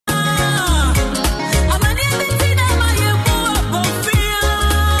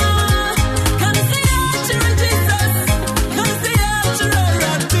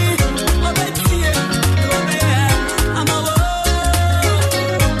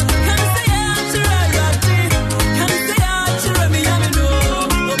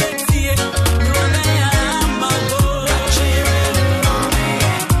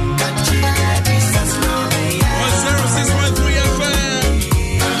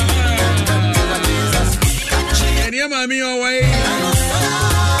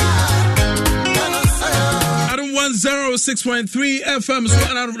106.3 FM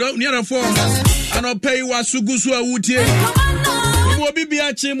so near the form and I'll pay what Sugusu Awutie.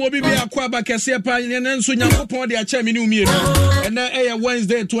 Mobibia Chim, Mobibia Kwaba Kasepa, and so Yapo, the Achaminu Mir. And now,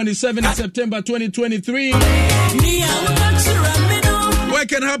 Wednesday, 27th September 2023.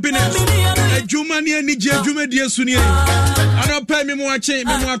 Work and happiness. Jumania Niger, Jumedia Sunia. I don't pay me more change,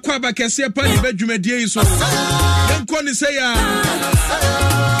 me more Kwaba Kasepa, the Bejumedia. So, then Kwani say,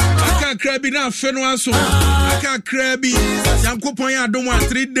 I can't crabby now, Fenwaso. I can't crabby. Yankopoya, I don't want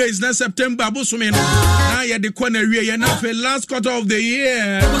 3 days next September. Busumi. Now you're the corner, you're not the last quarter of the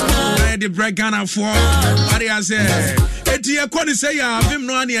year. I the break Ghana for. What I say? Etia Kwani say, I have him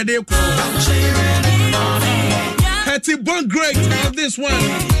no any day. Petty Bon Great of this one.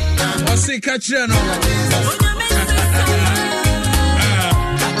 I'll see Kachano.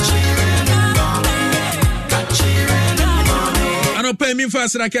 Pay me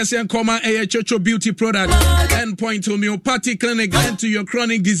fast like I say and come a Chocho beauty product and point to homeopathic clinic and to your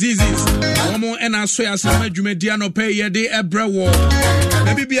chronic diseases. One more and I swear as I'm a Jumediano pay a day a brew.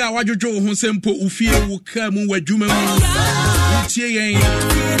 Maybe be a wajo who sempo ufie will come where Juma. I'm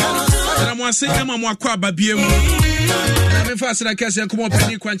going to say, I'm going to be I'm fast like I say, come on,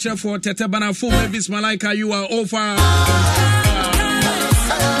 penny quencher for Tetabana full babies, Malika, you are over.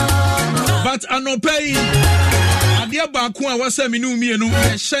 But I no pay. Adia baako a wasa minu mienu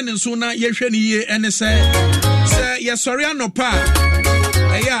e hye so na ye hwe ne ye ene se ye sori anopa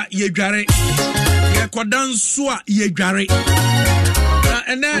e ya ye dware ye kodanso a ye dware na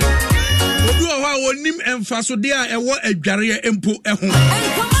ene obi o ha wonim emfasode a ewo adware empo eho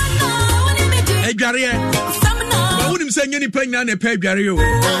adware wonim se nyani panya na pe adware o.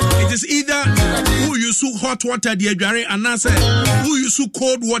 It is either who use hot water the adware and answer who use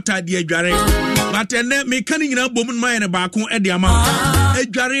cold water the adware. But and me can in a woman mine back on Eddie Ama. A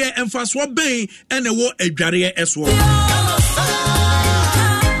jarrier and fast what bay and a war a jarrier as well.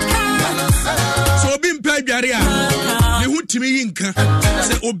 So being pay jarrier, the hood to me inca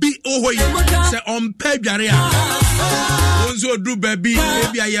say obi oh say on pay jarrier. Onzo do baby,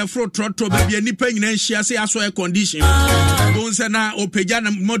 maybe I have fro trotro baby any pain and she say as well condition. Bones and now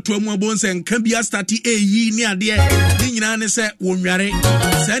opejana moto mo bones and can be a stati a ye near dear. Dingin say won yare.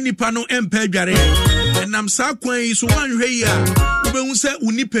 Sani pano empejare. And I'm sakwe is one way. Ube say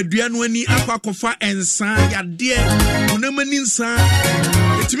unipeduano any aqua kofa and san ya dear. Unamanin san.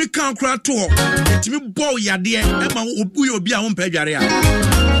 It me can't cry to it me boy ya dear. Emma ubuyo be a umpejare.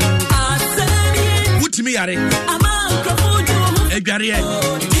 What me are Edware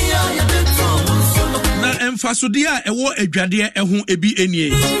na emfasodia ewo edwade ehun ebi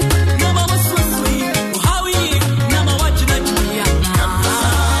enie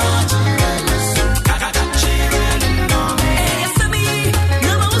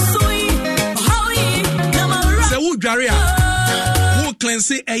se wo dware a wo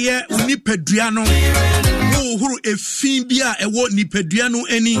cleanse eye unipadua no wo huru efin bia ewo nipadua no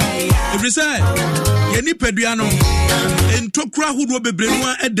ani every ye nipadua no entokura hudo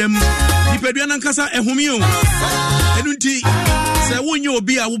bebrenu edem nipadua na nkasa ehumi o enunti se wonye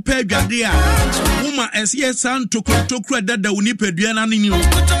obi a wo pa adwade a woma ese santokura dada wo nipadua na nini o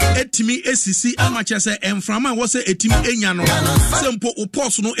etimi esisi amache se emframa wo se etimi enya no se mpo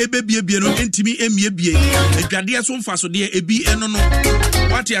opos no ebebiebie no entimi emiebie adwade so mfaso de ebi eno no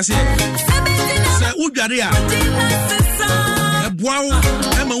wate ase se udwade a wow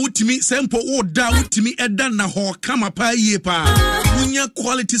ema utimi sempo oda utimi eda na ho kama pa yie pa unya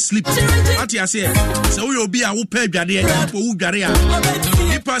quality sleep ati ase se wo obi a wo pa adwade e po udware a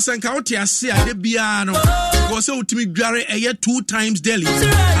ipa sanka oti ase a de bia no ko se utimi dware eye 2 times daily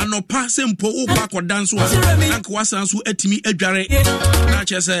anopa sempo wo pa kodanso a nanka wasanso atimi adware na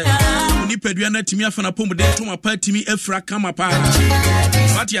chese ni padua na timi afana pomde to ma pa timi afra kama pa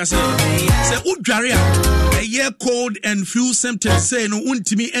ati ase se udware a eye cold and flu symptoms say no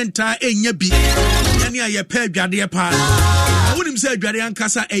untimi enter enya bi yani aye pa adwade pa wonim say adwade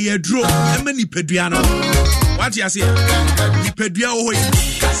ankasa eye duro ema ni padua no what you say ni padua o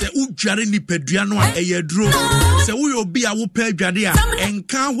say udware ni padua no a eye duro say wo obi a wo pa adwade a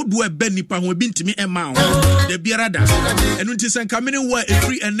enka hodo eba nipa ho bi ntimi ema ho de biara da enu nti sen kamene wo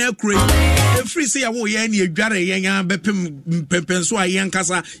efri enakure efri say wo ye ni adware ye nya bepem pempenso a ye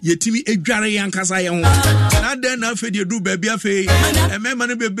ankasa yetimi adware ye ankasa ye ho na den na afedi du ba bia fe emema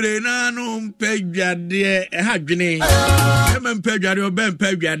no bebre na no pa adwade e ha dwene emema pa adwade o ben pa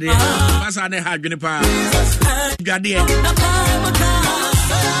adwade pasa na ha dwene pa adwade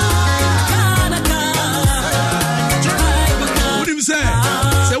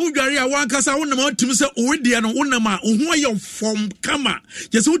say udware a wankasa wonam otimi se owedie no wonam a oho aye form kama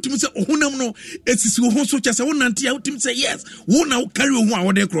je se wotimi se ohonam no esisi oho so che se wonante a wotimi se yes wona wo carry oho a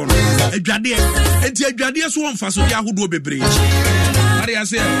wode kro no adwade enti adwade so wonfa so dia ahodo bebre Maria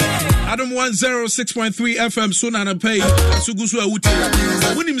say Adam 106.3 FM so na pay sugusu awuti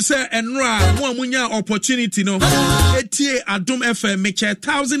wonim se enra mo amunya opportunity no etie Adam FM me che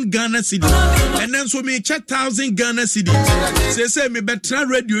 1000 Ghana cedi and then so me che 1000 Ghana cedi say me betra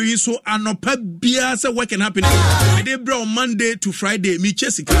radio yi so anopa bia say what can happen me dey bro Monday to Friday me che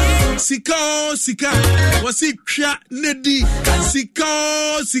sika wasi twa nedi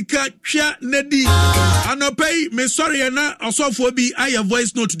sika twa nedi anopa me sorry na osofo bi aye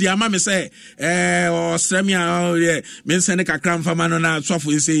voice note di ama me say ostremia me send kakra mfama no na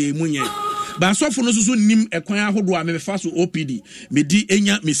asofo say munye ba asofo no susu nim ekwan ahodo a me fa so OPD me di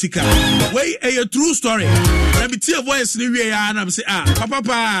enya me sika wey a true story na me tie voice ni wie ya na me say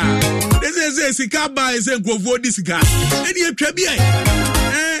papa this is sika ba is go di sika eni atwa bi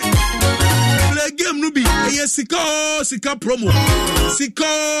game no be sika promo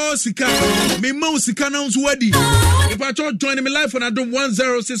sika me ma sika na nso wadi if I join me live on Adom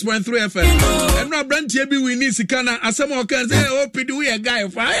 106.3 FM and no brand here be we need sika na asem o kan say OPD we a guy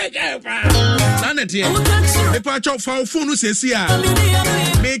fa sanet here if I for phone no say see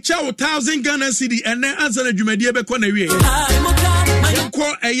me cha 1000 Ghana cedi and then answer na dwumadi be ko na wie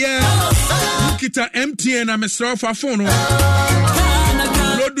ko kita MTN na me sra fa phone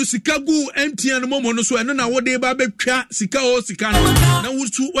do sikagu MTN momo no so eno na wode ba betwa sika no na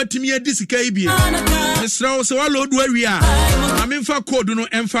wutu watimi adi sika ibie mesra wo se wa load awi a amemfa code no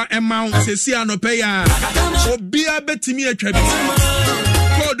emfa emma sesi anope ya obia betimi atwa bi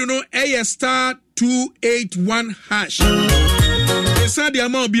code no *281# the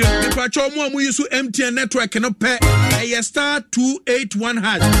amount be departure mo amuyisu MTN network no pe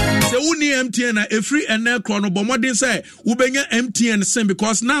 *281#. Se uni MTN na e free and no bomodin say ubenya MTN sim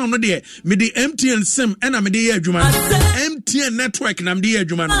because now no there me the MTN sim and na me dey adwuma MTN network na me dey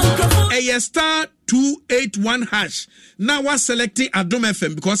adwuma no *281#. Now was selecting Adom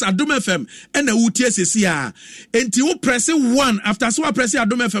FM because Adom FM and the UTSC enti wo press 1 after so press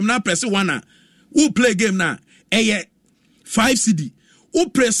Adom FM now press 1 who play game now 5 CD. Who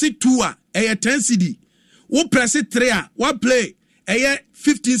press 2 10 CD. Who press 3 what play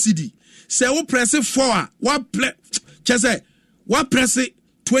 15 CD. Say who press 4 what play chese what press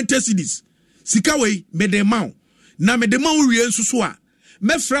 20 CDs. Sika we me de ma na me de ma we nsuso a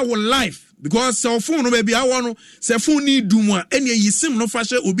me fra wo life because cell phone no baby I want say phone need do mo ene yisim no fa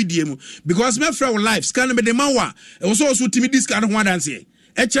she obi die mu because me fra wo life scan me de ma wa e wo so timi discard ho adanse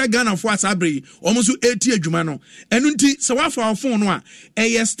eche Ghana for asabre omusu 80 adwuma no enu nti se wa fa phone no a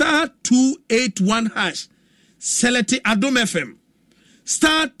 *281# select Adom FM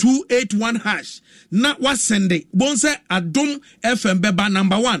 *281# na wa send bon say Adom FM beba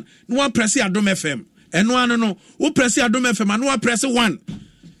number 1 no wa press Adom FM enu anu no wo press Adom FM and wa press 1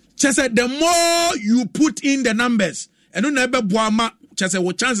 che say the more you put in the numbers enu na ebe boama chase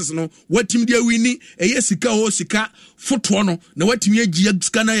wo chances no watim dia wini sika o sika foto no na watim agia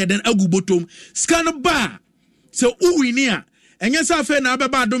sika na yeden agubotom sika no ba se o wini a enye sa fe na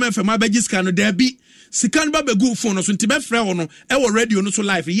abeba Adom FM abaji sika no da bi sika no ba begu phone no so nti be frɛ wo no e wo radio no so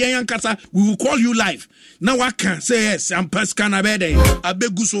live yen yankasa we will call you live na waka say yes am pass kana be den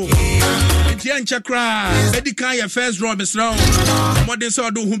abegu so nti enchekra medical your first draw misra modern so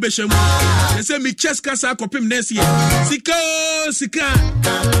do hu be shemu they say me chest kasa kopim next year sika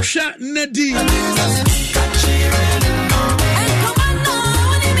sha nedi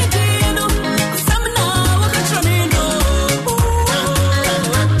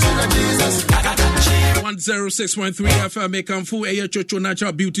 106.3 FM make full Chocho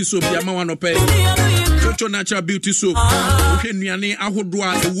Natural Beauty Soap yama wano pe Chocho Natural Beauty Soap uhwe nuane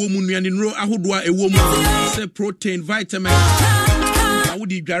ahodoa ewo mu nuane nro ahodoa ewo mu se protein vitamin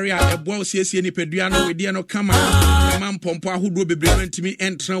awudi dware a ebo siesie ni pedua no we no kama ma mpompo ahodoa bebre ntimi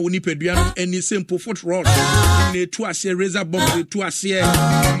entra woni pedua no eni sempo foot rod na tu ase razor bomb tu ase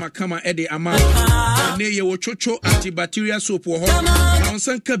kama ede ama na ye wo chocho antibacterial soap ho na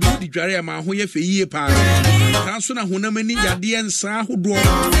onsan ka bi di dware ma ho ye fe yie pa kanso na honamani yade ensa ahodoa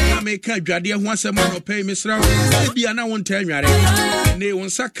na me ka dwade ho asem no pay misra bia na won ta nware na won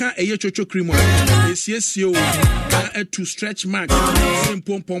saka eye chocho cream esiesie o na to stretch mark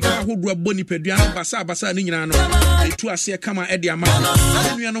simple pompo ahodoa boni pedua no basa ni nyina no etu ase kama ede ama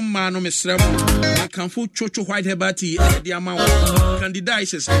nua no ma no misra kanfo chocho white herbal tea ede ama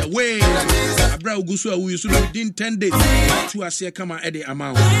candidiasis way abra ugusu awu yusu within 10 days to ase kama ede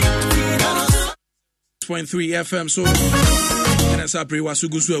ama 0.3 FM so Yes, I pray was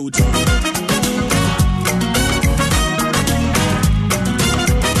good so out.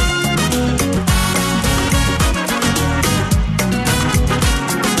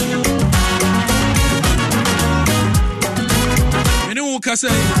 Say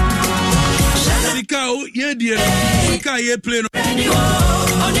Sikao ye dear Sika ye play no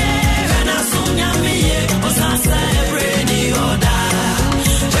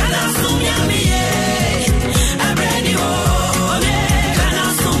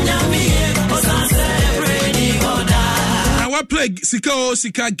play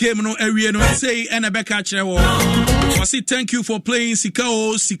Sika game no area no say and a back at you. I say thank you for playing Sika.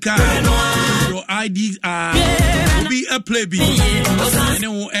 Your ID be a play be. And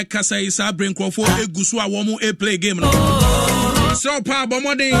then Eka say sa bring for a guswa woman a play game no. So pa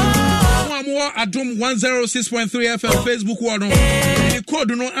bomode more Adum 106.3 FM Facebook wall no. The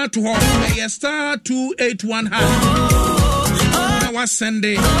code no at home star 281 hash. Now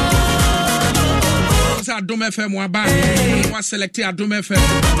Sunday. Adom FM waba wa select Adom FM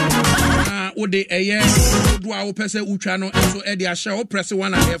o de eye do a wo pese utwa no so e de a share o press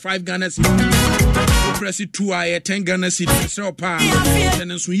 1 and 5 Ghana cedi o press 2 and 10 Ghana cedi so pa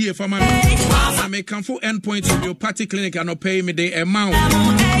then so here for me can for endpoint of your party clinic and pay me the amount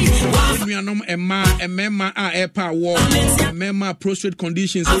we anom emma a pa war emma prostate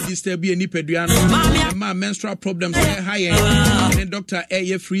conditions so disturb any peduano emma menstrual problems high and doctor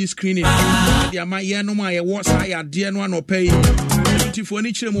a free screening the my no my what's higher dear no no pay for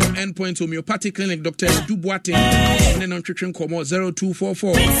any endpoint homeopathic clinic Dr. Duboate and then on treatment come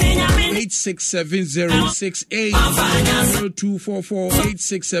 0244 867068 0244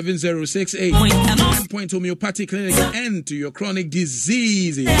 867068 endpoint homeopathic clinic end to your chronic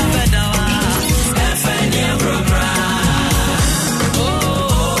diseases.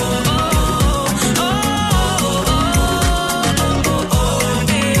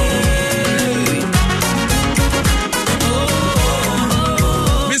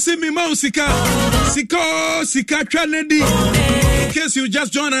 Sika Trinity. In case you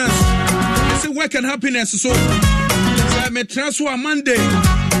just join us, it's a work and happiness. So I may transfer Monday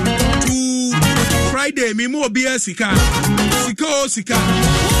to Friday. Me more be Sika.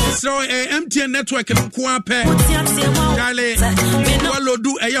 So MTN network and Kuape. Dale, wallo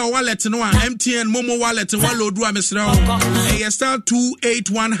do a wallet no MTN Momo wallet wallo do a misro. Star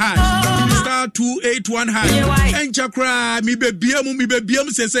 281 hash. Star 281 hash. And chakra me be biam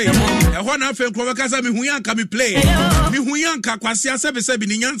say. E ho na fe nko kasa me hu yanka me play. Me hu yanka kwase asebe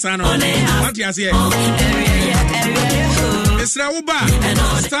ni nyansa no. What you say? Star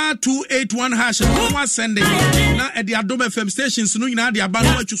 281 hash. No Sunday. Na e the Adom FM stations no nyina the aba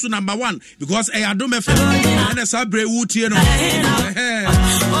no choose number 1 because e Adom FM and e sabre wutie no.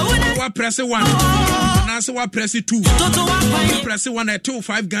 What press 1 na so what press 2. Press 1 at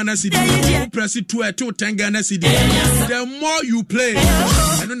 5 Ghana cedi. Press 2 at 10 Ghana cedi. The more you play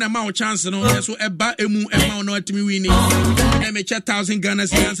and no amount chance no so eba emu ema no atimi wini. E me 1000 Ghana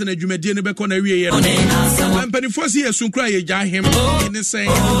cedi na dwumadi ne be ko na wie ye no. Ampanifo si esunkra ye ja him in say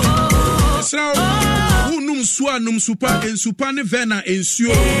so num supa ensupa ne vena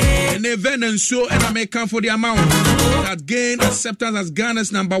ensuo ne vena ensuo and I make come for the amount that gain acceptance as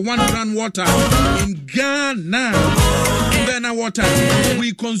Ghana's number 1 brand water in Ghana. Vena water,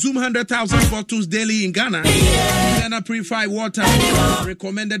 we consume 100,000 bottles daily in Ghana. Ghana purified water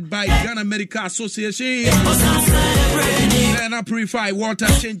recommended by Ghana Medical Association. Ghana purified water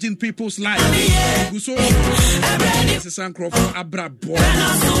changing people's lives. So this is Sankro for Abrabo.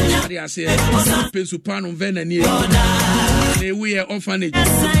 I say Pensupano Vena near the we are orphanage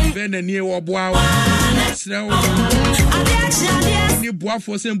Vena near Wabwa. Ni boa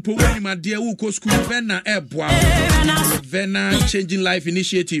for simple my dear who go school Vena Vena changing life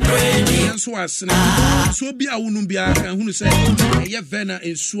initiative. So as so be a wunumbia and who say ye Vena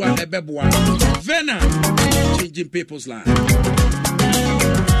in Sua Ebeboa. Vena changing people's life.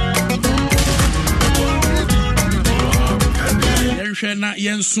 Yenshena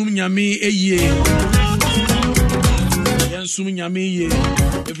yensum nyame eye. Yensum nyame eye.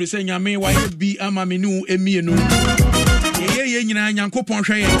 Every say nyame wa bi ama me nu emienu. Ye nyina nyankopon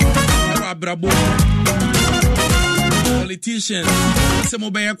hwe ye. Abrabo. Politicians se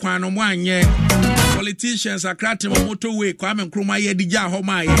mo be kwan no mo anye. Politicians akrate mo motorway kwa me nkroma ye digya ho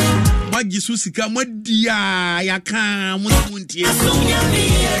ma ye. Magisu sika modia yaka muntie.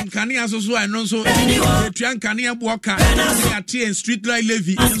 Nkania so I know so Nkania boka ati en street light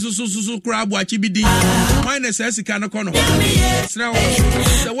levy so crab wachi bidi. Minus sika no kono.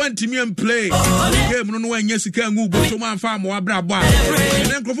 The one team and play game no wan sika ngu boto man fa mo abra bo a.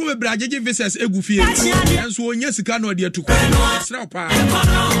 Den krofo be brajeje versus egufie. Enso onye sika no de atuko. Sra pa.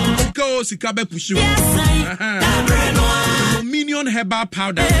 Sika be push. Dominion herbal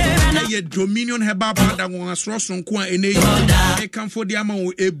powder. Dominion herbal powder won asroso nko a ene. E kan for the ama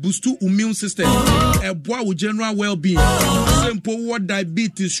a boost to immune system. E boa with general well-being. Simple what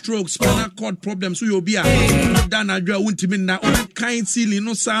diabetes, stroke, spinal cord problems so you be a dan adwa wontimi na kind ceiling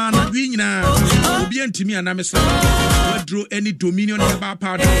no sa na wi nyina obi antimi anamesa draw any Dominion herbal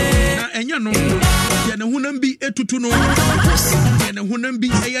powder na enya no ye ne honam bi etutu no ye ne honam bi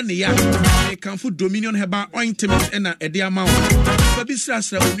eye ne ya e kan for Dominion herbal ointment na e de ama wo ba bi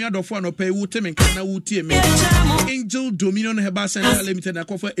srasra onuadofo anopa e wutemi na wutie me Angel Dominion Herbal Center Limited na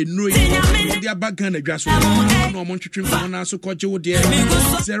kofa enroyi de abaga na dwaso no mo ntwetwe na so koje wo de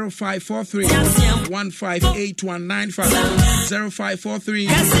 0543 158195 0543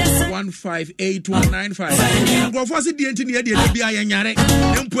 158195 go for se die ntini ye de bia ye nyare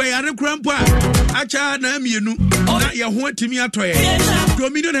empo yare krampo a acha na mienu na ye ho atimi atoye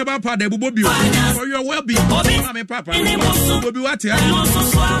Dominion Herbal Powder bubo bio for your well-being me papa obi wate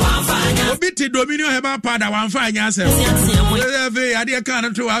obi ti Dominion Herbal Powder wan fa anya asem we ade kan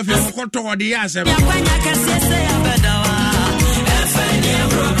no to afi okoto de ya asem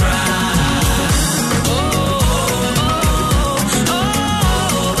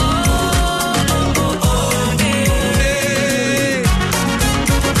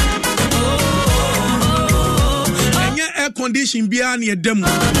condition bia na edam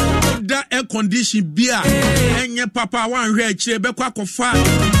da air condition bia enye papa wan hwe akire be kwa kofa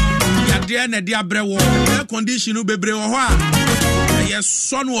yade na de abrewo air condition no bebre wo ho a ye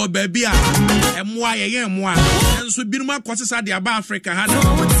so no obabi a emoa ye emoa enso binuma akosesa de aba Africa ha na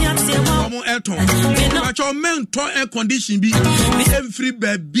omo elton acho mento air condition bi every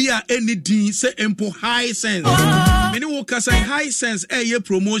baby a anything say empo high sense many work as a high sense ye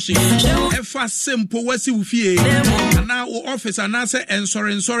promotion e fa simple wasi ufie na office na say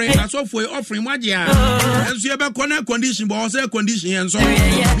sorry as of we offering magia enso ye be air condition but say condition enso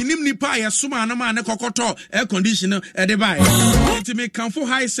minim nipa ye suma na ma ne kokoto air condition e de bai it me can for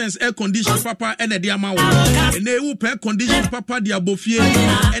high sense air condition papa and de ama wo na ewu air condition papa de abofie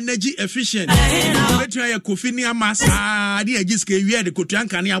energy efficient betua ye kofi ni amasa de agiske wie de kotuan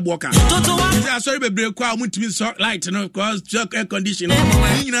kan ya boka sorry be break kwa mutimi so light no because air condition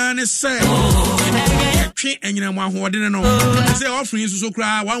nyina ne say twe enyina mo ahode no say offering so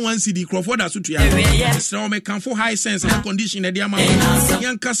kra 11 cd Crawford asutua so me can for high sense air condition de ama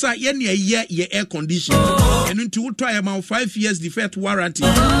yan kasa ye ne ye air condition enu nti wo to ya ma 5 years defect warranty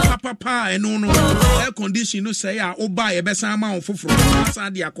papa enu no air condition no say a oba ye besan ma ofoforo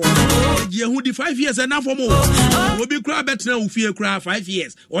san de akọ je hu di 5 years enough for mo obi kra betra ofie kra 5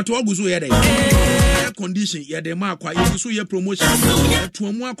 years oto oguzo ye dey air condition ye dey ma akwa ye so ye promotion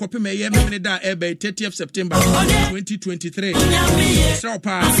to mu akope me ye me da ebe 30th September 2023 so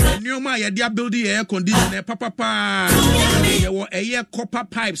pa new ma ye dia build air condition papa ye wo air copper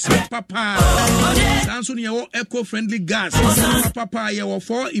pipes papa sanso ye wo eco friendly gas papa ye wo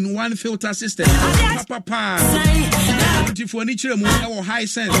 4-in-1 filter system papa for ni chire mu e wo high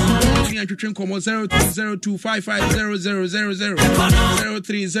sense ni antwetwen komo 0302550000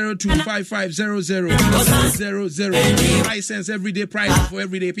 0302550000 high sense everyday price for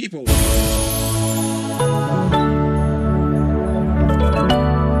everyday people.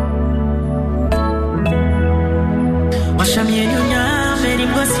 He's changing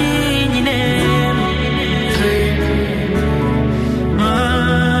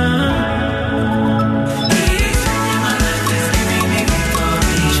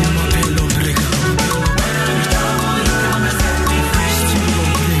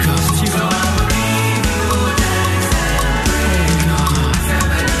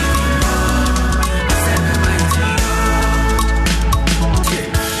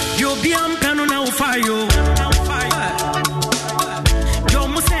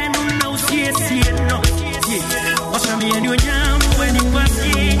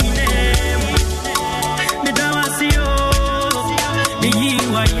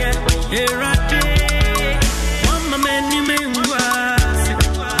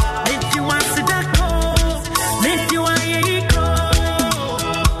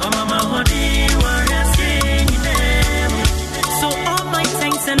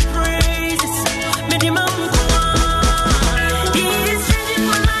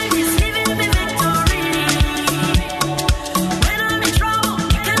my life.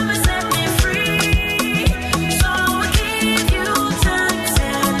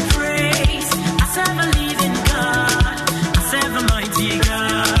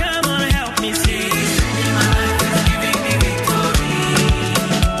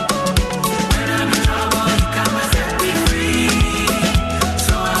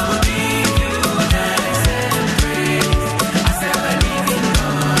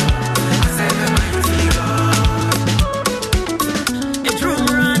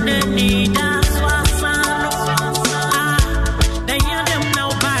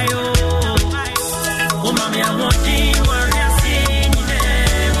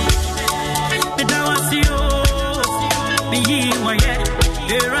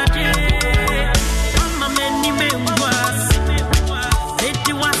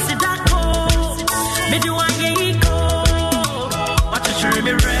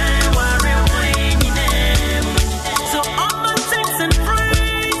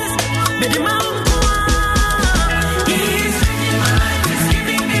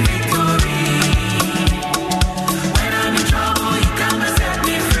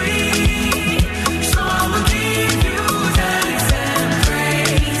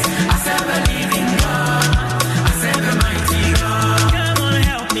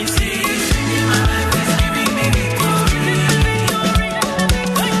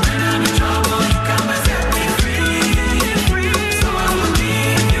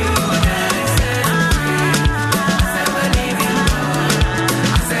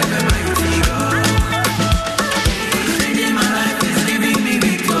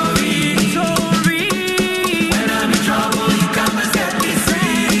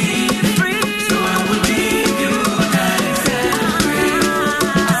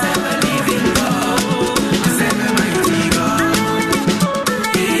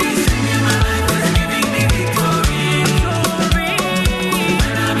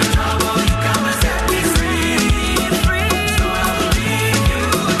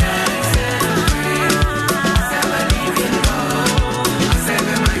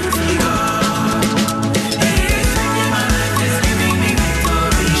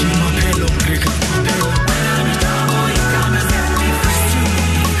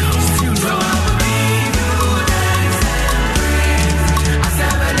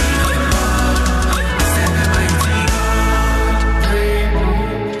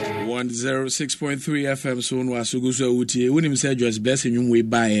 6.3 FM so no asuguso utie wonim say just blessing you we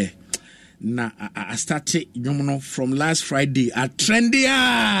buy na I started from last Friday at trendy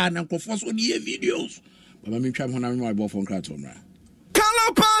na nkofo so die videos baba me twa me na me boy phone crack on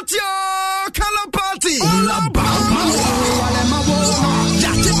color party all about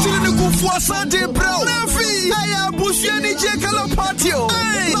ya titiri ni kufu asante bro nafi aya bushia ni je color party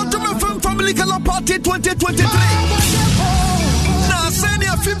not my family color party 2023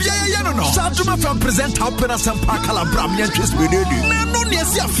 Senior Fibia Yano, Sajuma from present Opera Sampa Calabram, Yantis Video. No,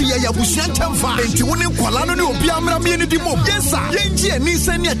 yes, Yafia Yabushantam, and you wouldn't call on you, Piamra Minidimo. Yes, sir. Yanji and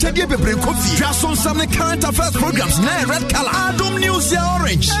Nissan Yatia Coffee. Just on some current affairs programs, red color, Adam News,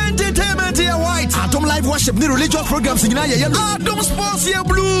 Orange, Entertainment, White, Adam Live Worship, new religious programs in Yellow, Adam Sports,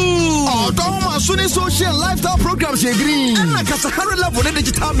 Blue, Adam Sunny Social Lifestyle programs, green, and Sahara level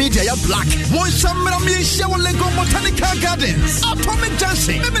digital media, black. Moisha Shaw Lego Botanical Gardens. Atomic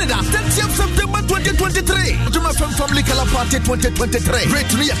Junction. 30th September 2023. Juma Family Color Party 2023.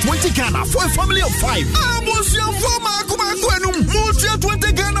 Rate me at 20 Ghana for a family of 5. Amosia Foma Kumakwenu. Mutia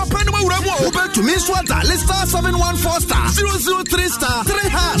 20 Ghana Penuma Uramo. Uber to Miss Water. List star 714 star 003 star 3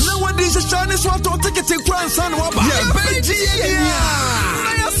 hash. No one is a Chinese water ticket in Grand San Waba. Yeah, Beji.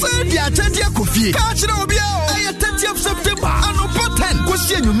 I said, yeah, 10th Kofi. Catch no Bio. 30th September. And over 10.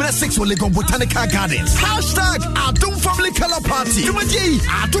 Question number 6 will go Botanical Gardens. Hashtag Adum Family Color Party.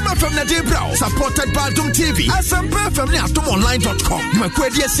 Adum from the Debra. Supported by Adum TV. SMP from the AdumOnline.com.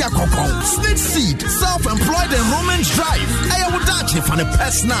 Makwedia Koko. Snitch Seed. Self-employed enrollment drive. Ayawudachi for the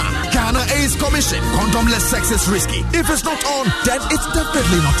person. Ghana AIDS Commission. Condomless sex is risky. If it's not on, then it's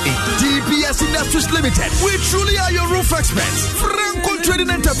definitely not in. DPS Industries Limited. We truly are your roof experts. Franco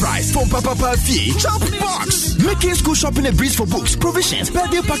Trading Enterprise. From Papa Fee. Chop Box. Making school shopping a breeze for books, provisions,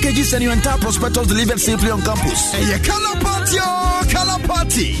 birthday packages, and your entire prospectus delivered safely on campus. Hey, color party, color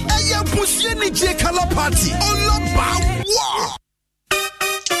party. Hey, push any J color party. All about war.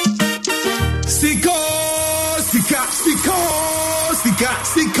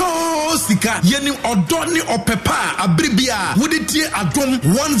 Sika. Yeni odoni opepa abribia. Wuditie Adum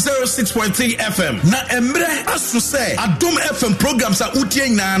 106.3 FM. Na emre asu se Adum FM programs a utie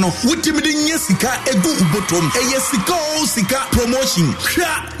nyina no. Wutimidi nye sika egu ubotom. Eye sika promotion.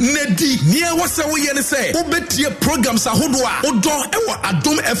 Hwa nedi. Nia wasa wo ye ne se. Obetie programs ahodo a odo ewo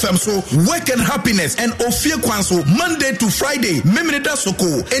Adum FM so work and happiness and ofie kwanso Monday to Friday. Meminida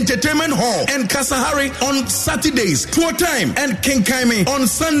Soko Entertainment Hall and Kasahari on Saturdays. Tour time and Kinkaimi on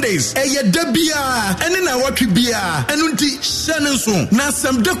Sundays. Eye debia ene na watwe bia enu nti shanenso na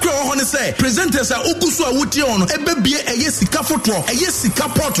sam dekro ho ne say presenters a oguso a wotie on ebebie eye sika foto eye sika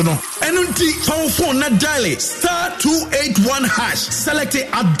pot no enu nti phone na dial *281# select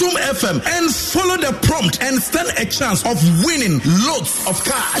Adum FM and follow the prompt and stand a chance of winning loads of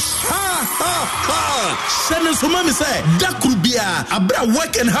cash. Shanenso mami say dakrubia abra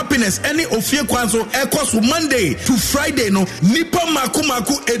work and happiness any ofie kwanso ekoso Monday to Friday no nipa maku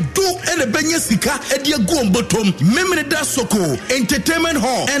edu ene Ebenya Sika, Edia Gombotom, Memreda Soko, Entertainment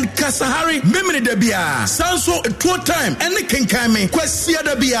Hall, and Kasahari, Memreda Bia, Sanso, Tour Time, and the Kenkame,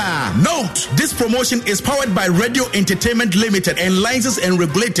 Quesia Bia. Note, this promotion is powered by Radio Entertainment Limited and licensed and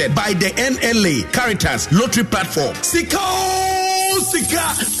regulated by the NLA, Caritas, Lottery Platform. Sika,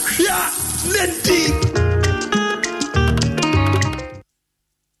 ya, Neti.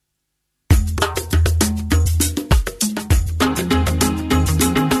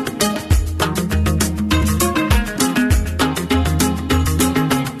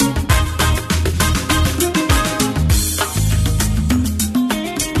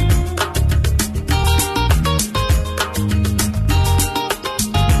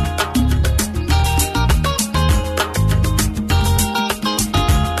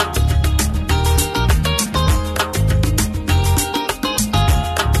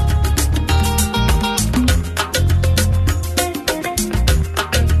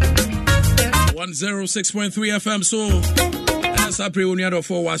 6.3 FM. So as I pray when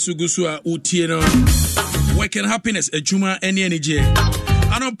for wasugusua utieno work and happiness ejuma any energy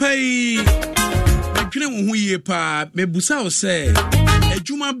I don't pay me hu ye pa me busa o say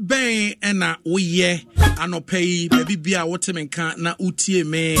ejuma ben na woye anopay baby bia wotemenka na utie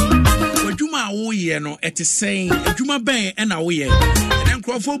me ejuma woye no etesen ejuma ben na woye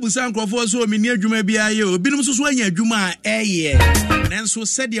nkrofo busa nkrofo so me ni ejuma bia ye obinum so anya ejuma eye nanso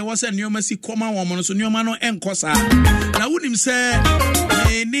said ye was nneoma si koma wo mo so nneoma no enkosa na wonim se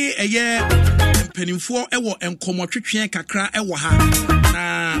ni eye mpanimfo ewo enkomotwetwe kakra ewo ha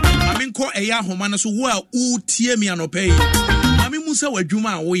na amenko eye ahoma no so wo a utie mi anopay ame musa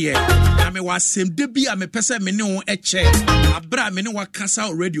wadwuma wo ye na me wasem de bi a me pese me ne wo eche abra me ne wakasa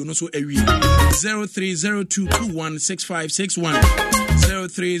radio no so awie 0302216561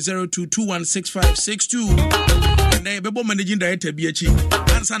 0302216562 and bebo managing director bi achi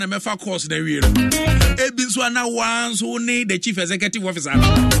ansa na mefa course na wie no ebi so na wan so ne the chief executive officer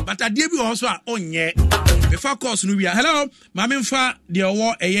but adie bi ho so a onye mefa course no wie hello ma me mfa de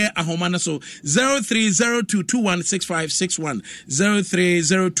owo eye ahoma no so 0302216561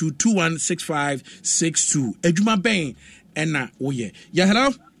 0302216562 adwuma ben ena wo ye ya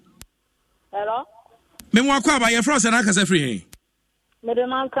hello me mo akwa ba ye frost na kasa free me de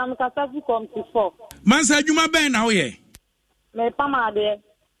man kam kasa fi kom 4 man sa adwuma ben na wo ye me pama de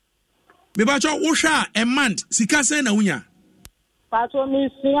me ba cho wo hwa a month sika sen na wunya pa cho mi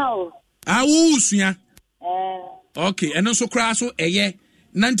sua o wo sua okay eno so kra so eye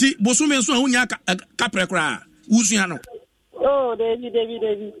nanti boso me so wunya kapre kra wo sua no oh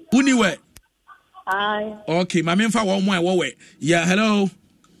David uni we ai okay ma me mfa wo mo e wo we yeah hello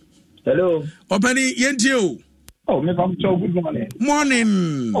Opani yentio. Oh, me from Chow, good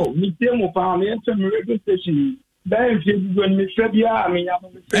morning. Oh, me demo pa me enter me radio station. Ben fi when me Febia, I mean,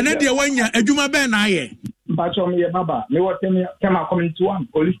 and then the one ya ejuma ben na ye. Bacho me baba. Me what me come coming to one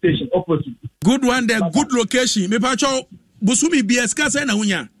police station opposite. Good one there, good location. Me bacho busumi BS ka say na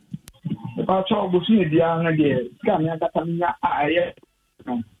hunya. Me bacho busumi dia na de. Ska me aka minya aye.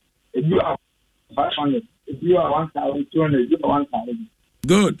 You are 500. You are 1,200. You are 1,000.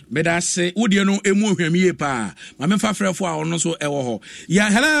 Good. But I say, would you know a more me pa? Mamma Fafra for our no so ever.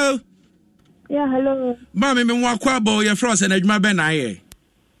 Yeah, hello. Yeah, hello. Mammy, me wa kwabo your frost and my ben aye.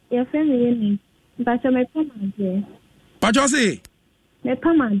 Your family, but my pama dear. Pachosi? My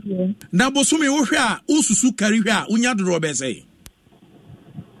pama dear. Now, Bosumi, Ususu Caribia, Unya do Robert say.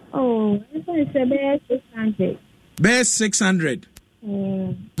 Oh, it's a bear 600. Bear 600.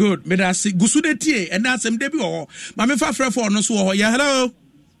 Good. Me da si gusude tie and that's em debi ho. Ma me fa frɛ for no so ho. Ya hello.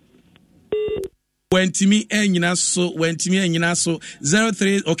 Wentimi enyina so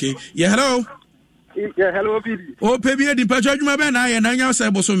 03 okay. Ya hello. Yeah, hello PD. O pebi edi patwa dwuma be na ye na nya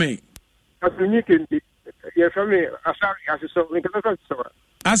se boso me. Asuni kente. Ya fami asari aseso. Me kasa so.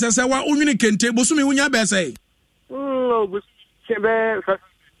 Asese wa unwini kente boso me unya be sei. Oh, boso be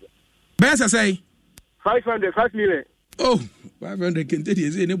say 500 5 million. Oh, 500 kente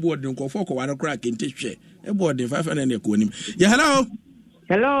is any board no for ko crack kente hwe. E board 500 na ko nim. Yeah, hello.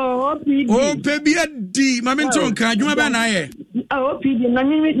 Hello, OPD. Oh, baby di, mama nton kan dwuma ba na ye. OPD na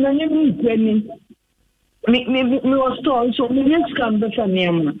nyimi kwani. Me was store so me next can be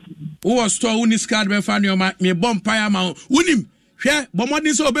faniam. Who was store uni card be faniam me bomb pire ma. Unim, hwe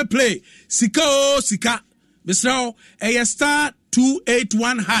bomodin so be play. Sika sika. Mr. A star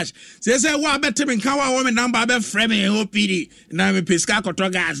 281 hash. Say wa better me kan wa me number be frame OPD. Na me peska koto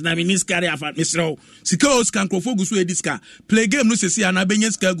gas na me nis carry afa Mr. Sika scan crofo gusu ediska. Play game no sesi ana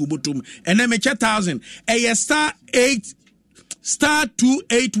benye ska gu botum. Ene me 1000. A star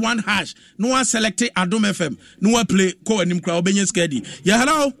 281 hash. No one select Adom FM. No one play ko anim kra obenye ska di. Yeah,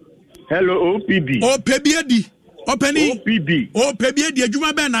 hello. Hello, OPD. OPD. Openi. OPD. OPD.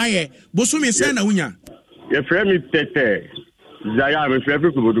 Adwuma be na ye. Bosumi se na wunya. Your friend is Tete. Zaya, my friend,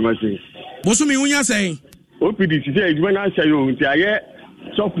 Bosumi wunya say. OPD, she said, when I say you,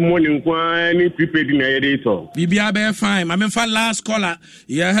 soft morning, any prepared in a day. So, Bibia be fine. I'm in for last caller.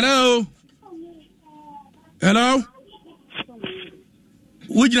 Yeah, hello. Hello.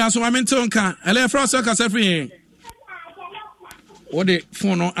 Would you also I'm in Tonka? Hello, Frost, free. What the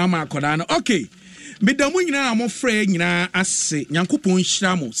phone on Ama Kodano? Okay. Medamu nyina am frɛ nyina ase Nyankopɔn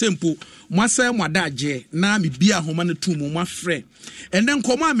hyira mo sempo mwasa mwadaje na me bia homa no tu mo mwafrɛ ene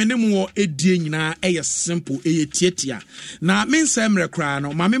nkɔmɔ a me ne mo edie nyina ɛyɛ simple ɛyɛ tietia na me nsɛmre kra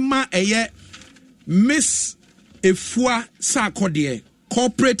no ma me ma ɛyɛ Miss Efua Sakode,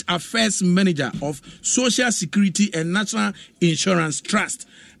 Corporate Affairs Manager of Social Security and National Insurance Trust.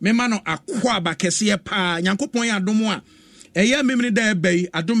 Me ma no akwa ba kɛse pa Nyankopɔn yɛ adomo a Eya mimini da ebe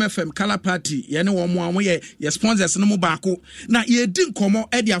Adom FM Color Party yene wo mo an ye sponsors no mo baako na ye di nkomo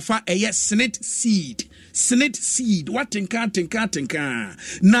e dia fa eye Senate seed what tenka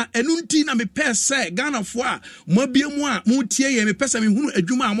na enunti na me pese Ghana fo a mo bie mu a mo tie ye me pese me hunu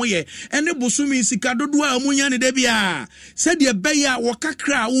adwuma a mo ye ene bosumi sika dodo a mo nya ne da bia se de be ya wo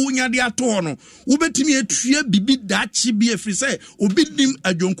kakra wo nya de ato no wo betimi atua bibi da chi bi efri se obi dim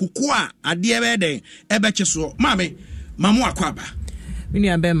adwonkoko a ade be den e be che so mame Mamu akwaba. Mini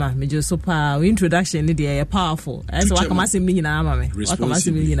abema mejo so pa introduction ni dey powerful. Eso wakama sem ni nyina ama me. Wakama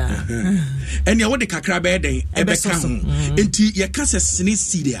sem ni nyina. Enya wo de kakra be den e be ka ho. Enti ye ka se sene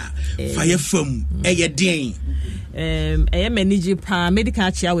seed a fire fam e ye den. Manage pa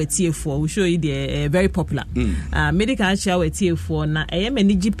medical chair with TF4 we show you the very popular medical chair with TF4 na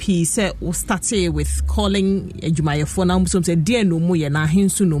manage P say we started with calling adwumayefo na so say dey no mu ye na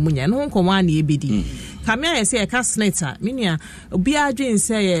hensu no mu nya no nkomo na ebedi kamia say e ka sneta minia obi adwen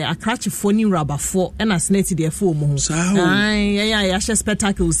say akrachefo ni rabafo na sneti dey fo mu ho ya she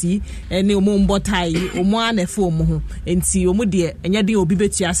spectacles yi ne omo mbotai omo anefo mu ho enti omo de enya de obi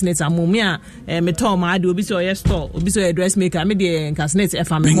betua sneta momi a meto ma de obi so ye store obi so dressmaker me de nkasnet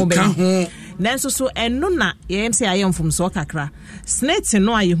efa me ho be nanso so eno na yem say ayem fom so kakra snet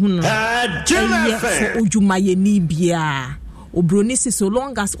no aye hu no for odwumaye ni bia obroni so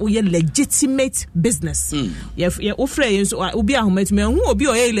long as oye legitimate business ye ofre yen so obi ahomat me hu obi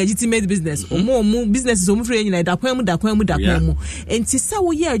oye legitimate business omo business so mfre yen da kwan mu enti sa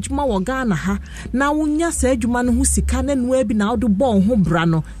wo ye adwuma wo Ghana ha na wonya sa adwuma no hu sika na no abi na wo do bon ho bra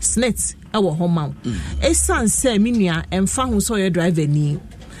no snet ewo ho ma esan se minia emfa ho so ye driver ni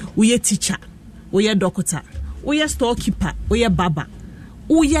wo ye teacher wo ye doctor wo ye storekeeper wo ye baba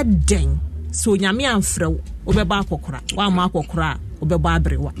wo ye den so nyame amfrɛ obeba akokora wa ma akokora obeba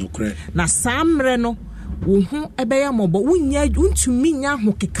abrewa na samre no wo hu ebeya mobo wunya untumi nya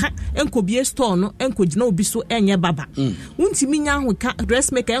ho keka enkobie store no enkogina obi so enye baba untumi nya ho ka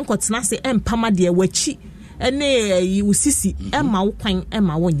dressmaker enkotena se empama de wachi ene usisi ema wo kwan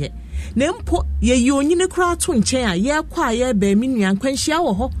ema wo nye na mpo ye yonyine kura to nchen a ye kwa ye ba mi nua kwanhia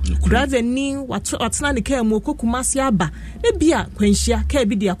wo ho driver ni watena ne ka mu kokumase aba e bia kwanhia ka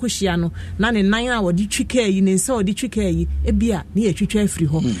bi de akohia no na ne nan a wodi twika yi ne nsa wodi twika yi e bia ne ye twitwa afiri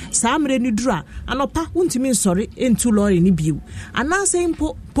ho saa mre ni dura anopa untimi nsori entu lorry ni biu anase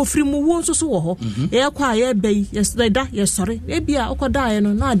mpo pofiri mu wo nso so wo ho ye kwa ye ba yi ye sori e bia okoda ye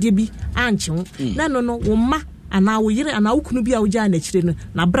no na ade bi anche na no wo ma ana wo yire ana wo kunu bia wo ja na chire no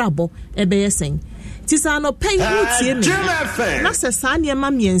na brabo ebe yesen ti sa no pay wutie me na se sa ne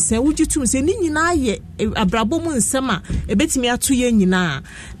ma miense wugitum se ni nyina ye abrabo mu nsema ebetimi ato ye nyina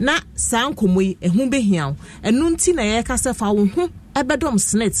na sa nkomoyi ehun behia enu nti na ye ka se fa wo hu ebedom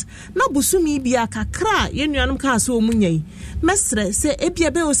snet na busumi bia kakra ye nuanom ka so omunyai mesre se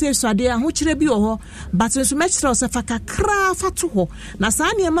ebia be o se suade a ho kire bi ho but so mekire o se fa kakra fa to ho na sa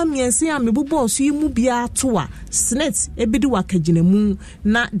ne ma miense a mebubo so yi mu bia to a snet ebedi wakagina mu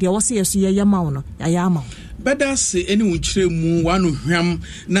na de wo se yeso ye yama wo no ya ama beda se eni unchire mu wanu hwam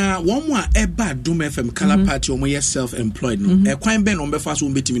na womo a eba Adom FM Color Party omo ye self employed no e kwan ben no be fa so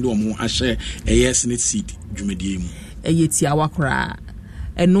betimi de omo ahye e yes net seed dwumadie mu eyeti awakora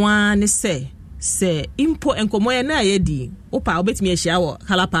enoa ne se impo enkomo ye na yedi opa obetimi ahia wo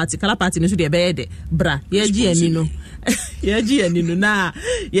Color Party no so de be de bra ye gi ani no ye gi ani no na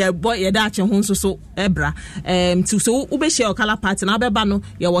ye boy ye da ache ho so ebra to so ube share Color Party na beba no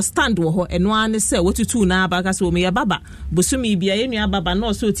ye was stand wo ho enoa ne se wotutu na aba ka so me ye baba busumi bia ye nua baba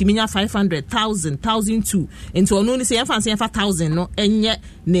no so timinya 500,000 1,002 into ono ne se ye fancy 5,000 no enye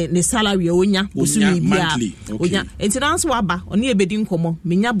ne salary onya busumi bia onya entinance waba oni ebedi nkomo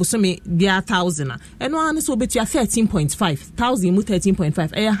menya busumi bia 1,000 enoa ne so betua 13.5 1,000 mu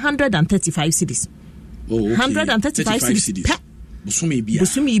 13.5 135 cedis. Oh, okay. 135 cedis.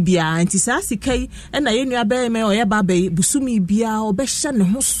 Busumi bia anti saa sika yi na ye nua be me oye ba be busumi bia obehye ne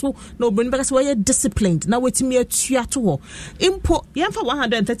ho so na obani beka se we disciplined na wetimi atua to ho impo yemfa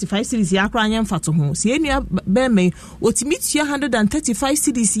 135 cedis ya akra nyemfa to ho se ye nua be me otimi tua 135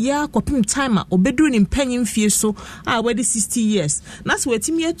 cedis ya kopim time a obeduru ni mpanyin fie so a we 60 years na se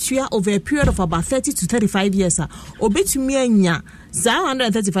wetimi atua over a period of about 30 to 35 years a obetumi anya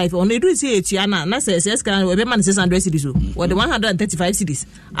 135 on edu say etua na say can we be man 600 cedis so or the 135 cedis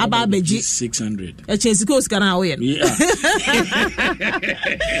aba beji 600 e chance ko skana we yeah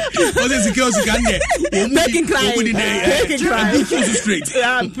o the secure scan there making cry straight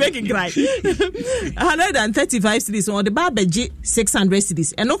making cry 135 cedis on the bar beji 600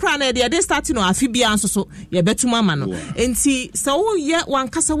 cedis and no cry na dey starting no afibia anso so ye betuma ma no enti so ye wan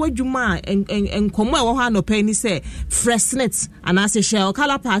kasa wadwuma en komo e wo ha no pay ni say freshness and as a shell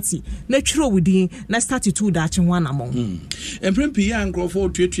color party natural within na start to that one among MP and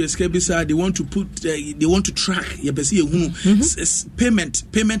Crawford to beside they want to put they want to track your payment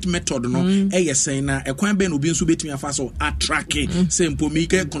method no e say na e kwan ben obi nso betumi afa so tracking say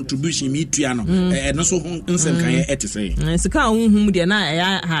mpomike contribution me tua no e no so nsem kan e te say sika honhum de na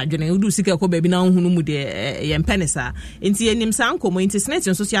ya ha dwene udu sika ko baby na honhum mu de ye mpenesa enti enim sa nkomo enti snit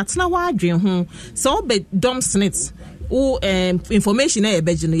nso so atena wa adwen ho so be dom snit o information e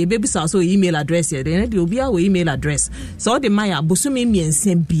beje no ye bebisa so email address ye dey obi a email address so the maya busumi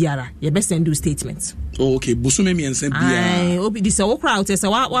miensen biara ye be send you statement. Oh, okay, busumi miensen biara obi dis wo crowd say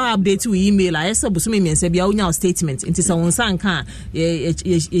wa update we email a say busumi miensen biara unya statement nti say won san kan ye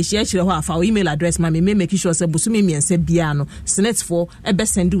share ho afa email address ma me make sure say busumi miensen biara no snit for e be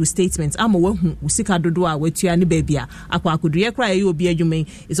send you statement ama wa hu usika dodo a watua ne ba bia akwa akoduye kra ye obi adwumen.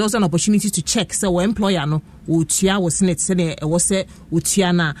 It's also an opportunity to check say wo employer no utia was net se e wo se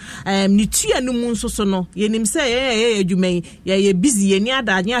utia na ni tua no mu nso so no ye nim se ye adwumen ye busy ye ni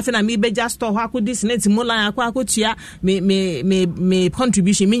adanye afa na me beja store ho akodi net mu lan akotua me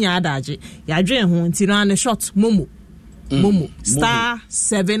contribution me nya adaje ya dwen ho nti no an short momo star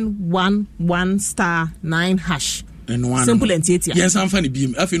 711 star 9 hash simple and easy. Yes, I'm funny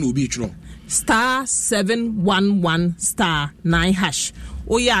beam afa no obi tro star 711 star 9 hash.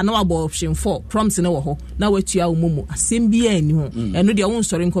 Oh yeah, no about option 4 prompts na wo ho na watua umumu asem bia ani ho eno de won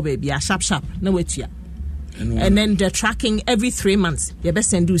sori nko ba bia sharp na watua and then the tracking every 3 months you best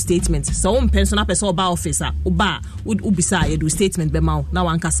send you statement so one personal person oba officer oba ubisa you do statement be ma na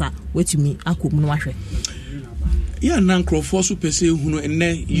wan kasa wetumi akom no ahwe. Yeah, nan Crawford so pese hunu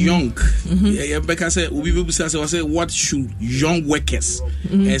ene young. Yeah, because we will say what should young workers,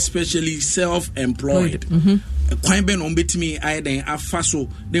 especially self-employed, quite ben on betimi I then afaso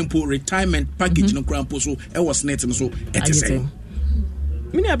then put retirement package no krampo so e was net so etese.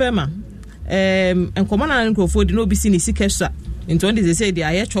 Mini abema and common and Crawford no be seen sika into when they say they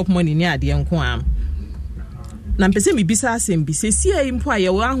are chop money near the nko am. Na mpese mi bisa asem bi se sie impo aye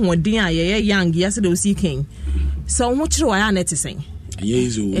wa hoden aye young yes de osi ken so wo kire wa ya net sen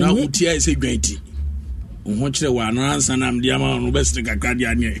yezo na utia ese gwanti wo kire wa no ansa na mde ama no best kakra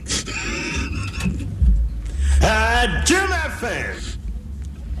dia ne Jim FM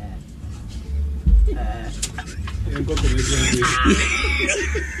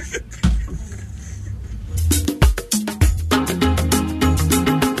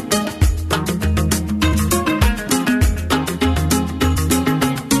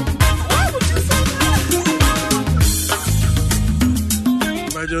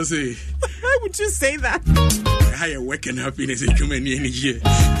Say, why would you say that? How you working happiness in human energy?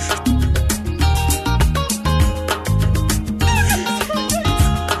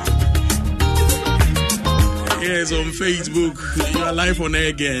 Yes, on Facebook, you are live on air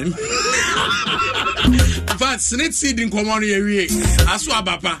again. In fact, snake seed in common area. Aswa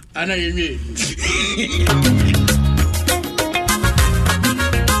bapa, ana yemi.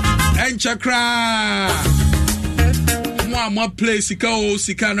 And chakra. More place sika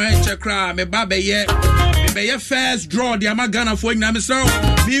no enchekra me ba be ye first draw the amagana for na me so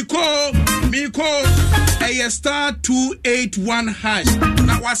miko star 281 hash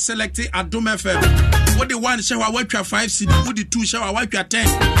na wa select Adom FM what the one show watwa 5 cd what the 2 show watwa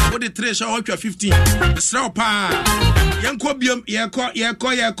 10 what the 3 show watwa 15 so pa yanko biom yeko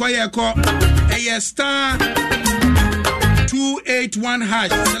star 281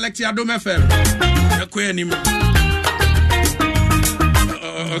 hash select Adom FM yeko anim.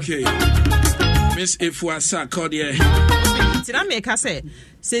 Okay. Miss Efuasa Cordier. Tina me ka say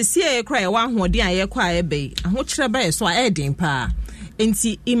sie cry wa hoden aye kwa ebe ahokire ba so a edin pa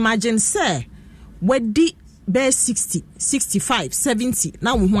enti imagine say wadi bear 60, 65, 70.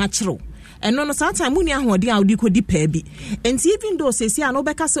 Now we want to. And no time when you are holding out, you could deep. And even though says, yeah, no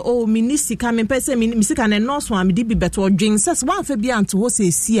back say, oh, ministry coming person, ministry and no one, me be better drink. Says one for beyond to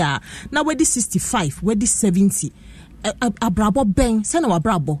say, yeah, now where this 65, where this 70. Abrabo ben sɛ na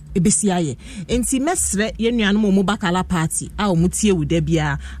wabrabo ebesia ye enti mesre ye nuanom mo bakala party a omutie wo da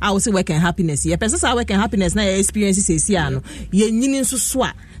bia a wo se work and happiness ye pese sa work and happiness na experience sesia no ye nyini nso so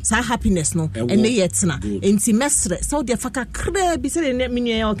a sa happiness no ene ye tena enti mesre so de faka kra bi se ne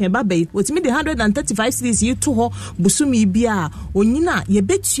menua o kan babai otimi de 135 cities you to ho busumi bia onyina ye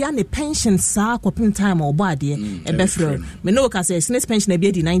betua ne pension sa kopin time obo ade ebefre me no ka say SNES pension e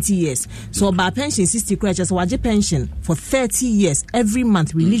be di 90 years so ba pension 60 kra just waje pension for 30 years every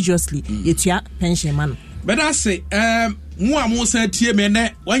month religiously yetua pension man but I say mu amosa tie me ne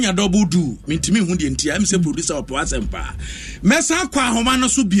wanya double do mentimi hu de ntia am say producer of Asempa mesa kwa homa no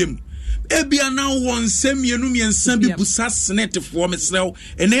so biem ebia na won semienu miensa bi busa snete fo mesrew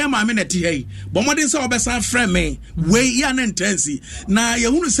ene ya ma me na ti hei bo modin say obesa frɛ me we ya na intensi na ye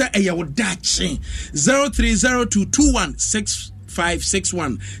hunu say eye wo dache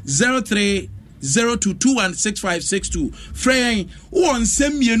 0302216561 02216562 Frey won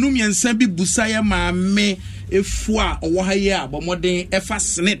semienu miensa bi busa ya ma me efua owo ha ye abomodin efa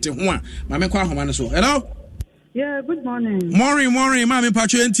snete ho a ma me kwa homa no so. Hello. Yeah, good morning. Morning ma me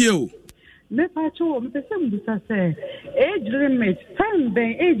patcho entio. Me patcho me pese mbusa say age limit time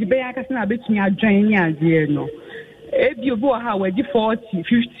ben age ben akase na betumi adwan ni ade no. Ebi obo ha we 40,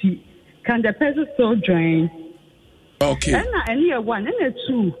 50 can the person still join? Okay. And here one and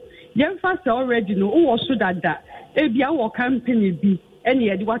two. Yen fast already no who so that ebi our company be any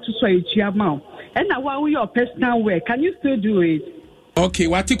e what to so etua ma and na wa your personal work can you still do it? Okay,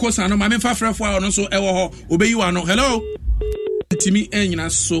 whatikosa no ma me fa frefo a no so e wo ho obeyi wa no. Hello. Ntimi enyina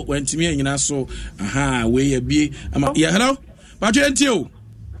so wantimi enyina so aha we ya bie ama yeah. Hello Pacho entio.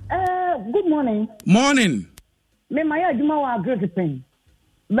 Good morning. Me my aduma wa great pen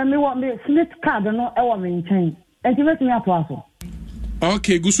but me want me snit card no e wa me nchen enti me timi ato aso.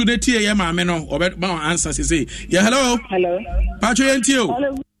 Okay, gusu de tie ye ma me no obe ma answer say yeah. Hello Pacho entio.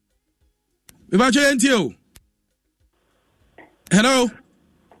 Pacho entio. Hello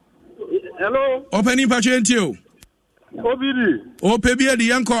opening Pacho entio. Obidi. O pebi di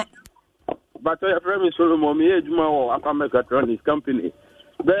yanko. But your friend is Solomon, me ejuma o aka mechatronics company.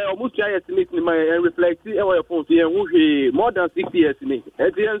 Be almost 3 years ni my reflect e wa your phone here who more than 6 years ni.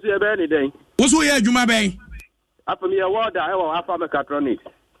 E ti enso e be ni den. Wo so ye ejuma ben? Afa me award e wa aka mechatronics.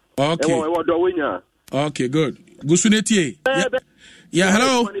 Okay. E wa do wenya. Okay, good. Gusunetie. Yeah,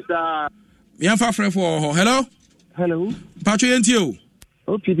 hello. Yanfa frɛ for hello. Pacho yentio.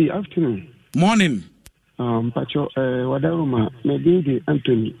 OPD afternoon. Morning. Pacho wadaruma medindi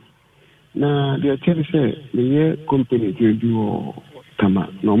Anthony. Na the tell say the year company do tama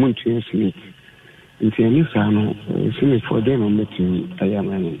no muntu smith. Nti ani sa no smith for them on meeting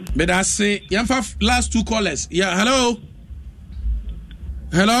ayamani. But I say yanfa last 2 callers. Yeah, hello.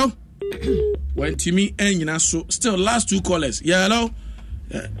 When Timmy enyina so still last 2 callers. Yeah, hello.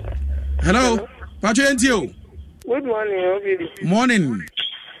 Hello. Pacho yentio. Good morning, OPD. Morning.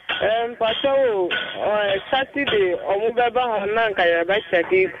 Pacho, Saturday, Omubaba Honanka,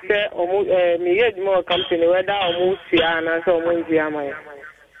 Yabashaki, say, me head more company, whether Omusiana, so Omuziama.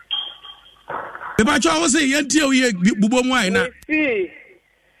 The Pacho was saying, Yentio, ye Bubomwina. See,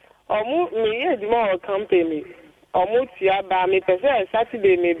 me head more company, Omusiaba, me per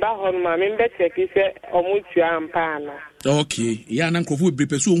Saturday, me Bahon, my member check, he said, Omusiampana. Okay, Yana Kofu be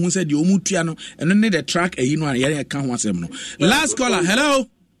pursue who said the Omutiano, and then the track a you can't want them. Last caller, hello.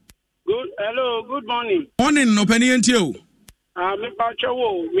 Good morning. Morning, opinion to you. Me Pacho,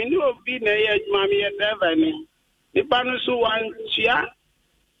 me know be na ye mami e devani. Me panu so wan chia.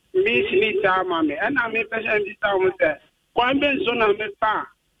 Me silita mami. And I me person this time say. Kwan ben so na me pa.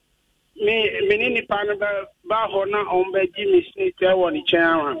 Me ni panu ba hona ombe ji me silita woni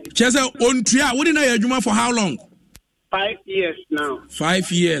chen. Chese on tria, what na adwuma for how long? 5 years now.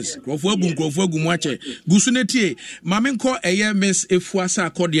 5 years. Krofo gumwache. Gusunetie. Mamenko eye Miss Efuasa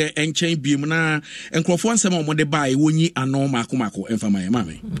akode enchen biem na enkrofo nsem omode bae wonyi ano makomako emfama ye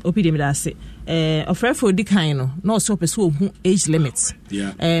mame. Opidi me da se. Ofrefo di kan no na so pese ohu age limit.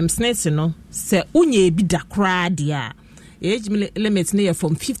 Yeah. Snets no se unye bi da kra dia. Age limit na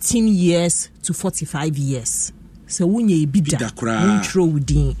from 15 years to 45 years. Se unye bi da kra. Untro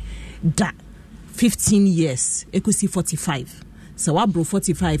within da 15 years ekusi 45 so wabro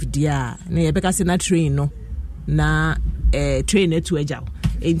 45 dia na yebeka se na train no na train to ejaw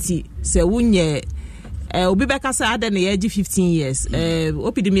enti se wunye obi beka say ada na age 15 years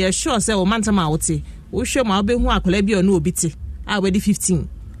opidi me sure say o mantama wote wo hwe ma obehu akola bi ono obi te we 15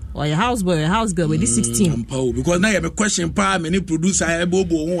 or your house boy or house girl with 16 because now you have a question pa many producer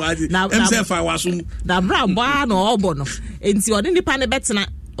ebobo who has himself I was na bra boy no obo no enti odi nipa ne betena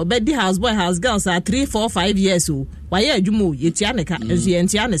obedi house boy house girls are 3 4 5 years o why adwuma yetia ne ka enso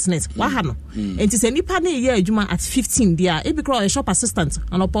yentia ne snet wa ha no enti se nipa ne ye adwuma at 15 dia e be call a shop assistant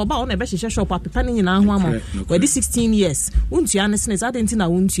and opo ba on e be hye shop apepa ne nyina ho am with 16 years untua ne snet adenti na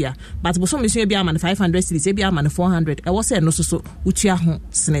untua but bo so me so e bia man 500 cities e bia man 400 e wo se no so utua ho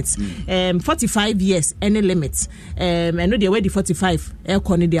snet 45 years any limit no dey we di 45 e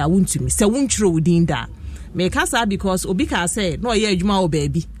kone dia untumi se wuntro within da me kasa because obi ka say no ye adwuma o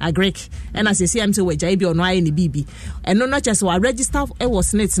baby agrek and as say am say we jai bi ono aye ne bibi eno no just wa register e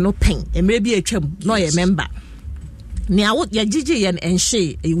was net no pen emre bi atwam no ye member ne awo ye gigi ye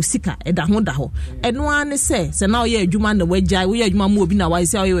enhye e usika e da ho eno ane say na ye adwuma na wajai we adwuma mo obi na wa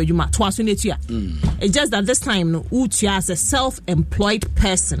say ye adwuma to aso netua it's just that this time no utua as a self-employed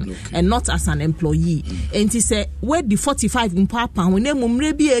person and not as an employee and he say where the 45 mpapa when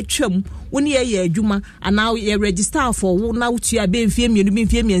emumre bi atwam woni ye adwuma and now you register for na utua be mfie mienu bi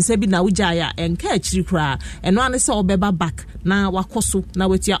mfie miensa bi na wujaya enka achiri kra eno ane say obeba back na wakoso na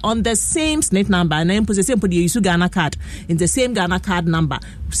wetua on the same snake number na impose same podi use Ghana card in the same Ghana card number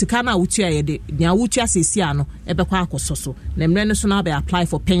sikana utua ye de nya utua sesia no ebekwa akoso so na mre no so na be apply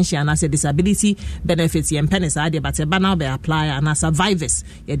for pension as a disability benefits ye pennies ade but e ba na be apply and survivors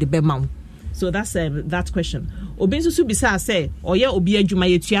ye de be ma. So that's that question. Obi nso su bisa say oye obi adwuma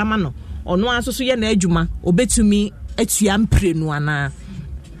ye tua ma no ono aso so ye na adwuma obetumi atua mprenu ana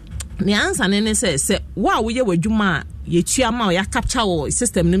ne answer ne say wa wo ye wadwuma ye tua ma ya capture wo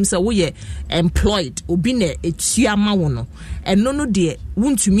system nim say wo ye employed obi na etua ma wo no eno no de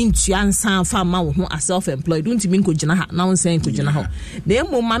wuntumi ntua nsan fa ma wo ho as self employed wuntumi nkogina ha na wonsan nkogina ho na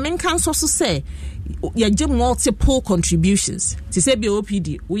emo ma men kan so say ye je multiple contributions ti say bi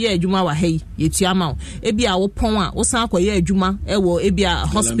OPD wo ye adwuma wa hey ye tua ma wo e bia wo pon a wo san akoye adwuma e wo e bia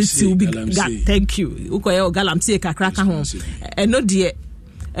hospital bi thank you wo koye galamsey kakra ka ho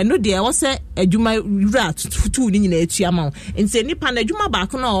eno de wo se adwuma wura tutu ni nyina atua ma nse nipa na adwuma ba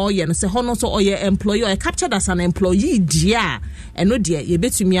ko na o ye no se hono so o ye employee or captured as an employee dia eno de ye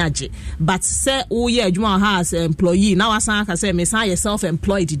betumi age but se wo ye adwuma ha as employee na wasan aka se me san ye self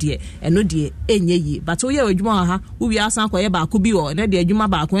employed de eno de enye yi but wo ye adwuma ha wo wi asan ko ye ba ko bi o eno de adwuma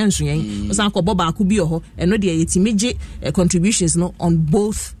ba ko enso yen wo san ko bo ba ko bi o ho eno de ye timije contributions no on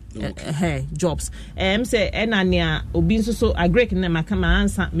both jobs say enania obi nso so agrek na maka ma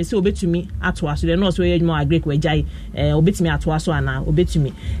ansa me se obetumi ato aso de no so ye adwuma agrek wajai obetumi ato aso ana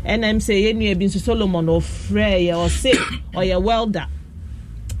obetumi say ye nua bi nso Solomon of Frey or say or ye welder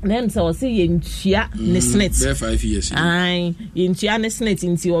nem say o say ye ntua ne snet 5 years ai ye ntua ne snet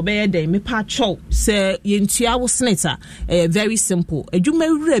nti obeye dey me pa chow say ye ntua wo snet very simple adwuma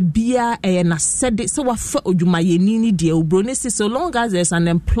wura bia na sede say wa fa adwuma ye ni de obro ne so long as there's an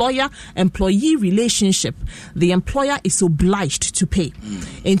employee relationship the employer is obliged to pay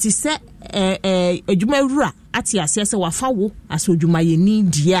nti say adwuma wura ati asese wafa wo asodwuma ye ni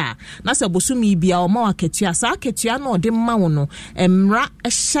dia na se bosumi bia o ma wakatua sa akatua na ode ma wo no emra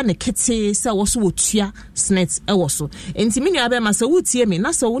ehye ne kete se wo so wotua snet e wo so enti mini abe ma se wotie me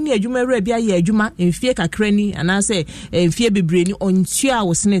na se wo ne adwuma wura bia ye adwuma emfie kakrani ana se emfie bebreni ontua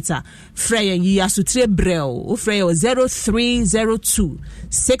wo sneta frey yi asotre brel o frey 0302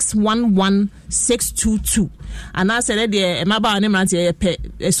 611 622 ana se de emaba ne mrante ye pe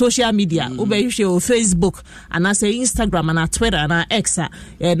social media o be hwe o Facebook ana say Instagram and Twitter and X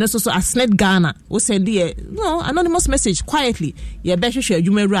no so as Net Ghana we send the no anonymous message quietly ye be hwehwe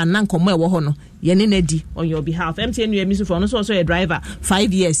adwuma ru an nkomo e wo ho no ye ne nadi on your behalf MTN you miss for no so a driver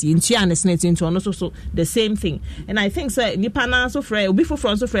 5 years ye ntia and snet into no so the same thing and I think say nipa na so frɛ obi for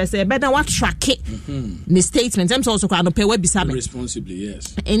so frɛ say better what track it the statement am so also kwa no pay we bisa me responsibly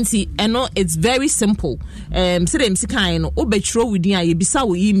yes enti eno it's very simple say dem sikan no obetro within a ye bisa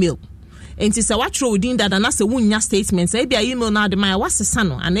wo email enti se watro within that na se wunya statements e bia email na de my wasesa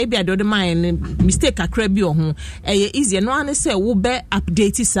no and e bia de my mistake akra bi ho easy no an say wo be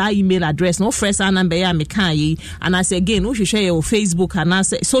update sa email address no fresh number ya me kan yi and I say again wo hwehwe your Facebook and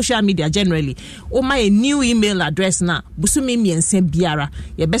say social media generally o my new email address na busumi miense biara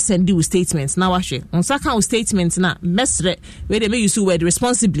ye be send you statements na wahwe onsa kan statements na mesre we dey make use word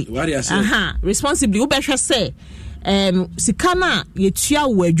responsibly responsibly wo be hwe say sikana ye tua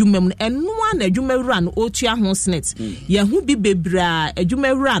wo adwuma mu eno na adwuma wura no o tua ho snet ye hu bi bebra adwuma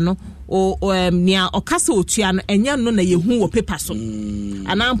wura no nia okasa otua no enya no na yehu wo paper so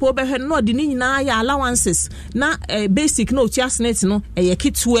anampo behwe no de ni nyina ya allowances na basic no otua senate no eye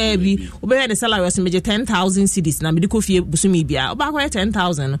kitwa bi obehwe the salary was meje 10,000 cedis na medical fee busumi bia oba kwa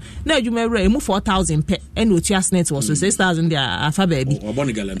 10,000 na adwuma wura emu 4,000 pe ena otua senate was so 6,000 dia afa ba bi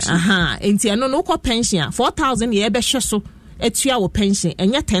enti eno no ko pension 4,000 ye be hwe so etua wo pension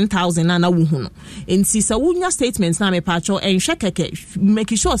enya 10,000 na wo hu no enti sa wunya statements na me pacho enhwe keke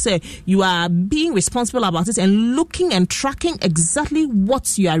make sure say you are being responsible about it and looking and tracking exactly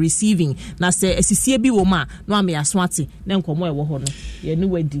what you are receiving na say esisie bi wo ma no ame aswati na nkomo e wo ho no ye no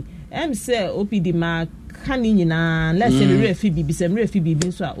wadi say opd ma kani nyina let's say refi bibi sem refi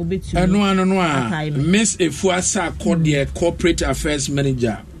bibi so a obetu no Miss Efuasa Kodie corporate affairs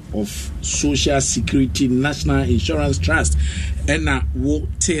manager of Social Security National Insurance Trust and wo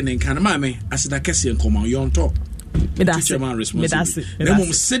ten and kanama me asida kese nkoma yon talk chairman responsible na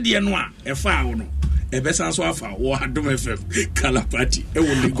mum sede no a efa no ebesa so afa wo Adom FM Kala Party e wo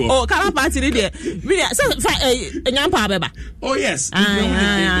ligo Kala Party ni de really so enyampa beba yes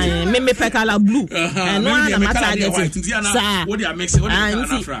me pe Kala blue no na mata get sa wo dia mix wo dia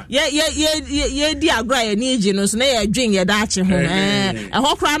Kala ye di agro ye ni egi no so na ye dwen ye da ache ho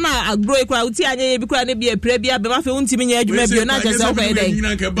ho kra na agro e kra uti anya ye bi kra na bi e pre bi abema fe untimi nya adwuma bi na je se o fe dey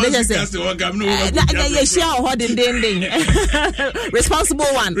ye share ho den responsible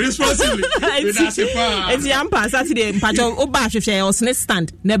one it's yampa Saturday mpacho oba hwehwe o snake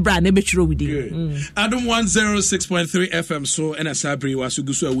stand ne bra ne betwiro wudi Adom 106.3 FM so ena sabri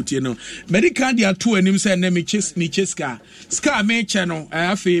wasugusu awutie no medical dia to anim say na me cheska ska me che no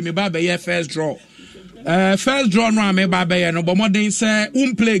afi me ba be ye first draw no me ba be ye no bomodin say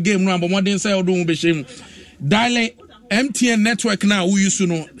play game no bomodin say odun be shem dial MTN network na we use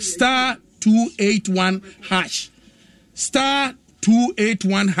no star 281 hash star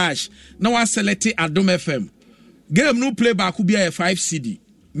 281 hash now I select Adom FM game no play back be a 5 CD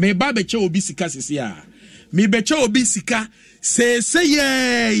me ba be che obi sika sisia me be che obi sika say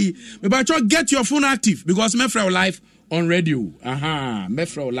yay me ba cho get your phone active because me free live on radio me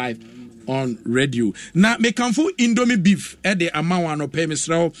free live on radio na me kanfo Indomie beef e de amawa no pay me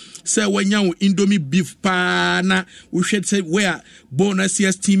sraw say wanya wo Indomie beef pa na we hwet say where bonus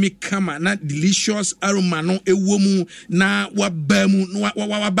steamy kama na delicious aroma no ewomu na wabamu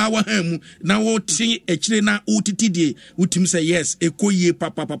wa hamu na wo tin ekire na utitidie utim say yes ekoye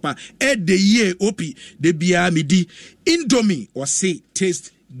papa e de ye opi de bia medi Indomie or say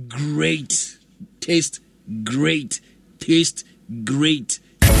taste great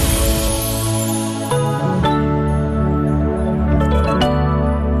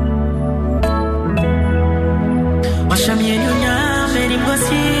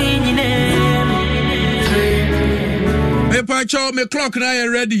Pacho me clock na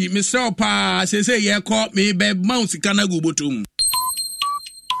ready Mr. Pa say ye call me be mouse kana go botum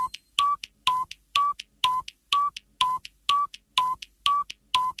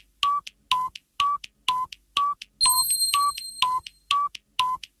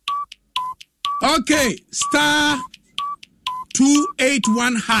okay star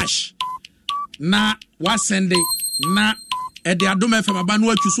 281 hash na wa send na e de Adom FM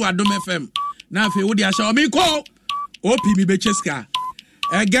abanu atwuso Adom FM na afi wo de asha me call OP mi be cheska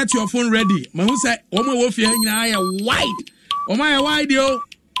get your phone ready mahu say omo wo fie nyina ya wide omo ya wide yo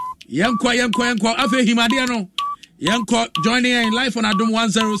yanko afi himade no yanko joining in live on Adom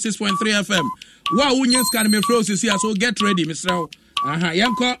 106.3 FM wa unyen scan me flow so get ready Mr.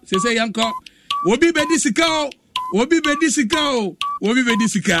 yanko say yanko obi be disika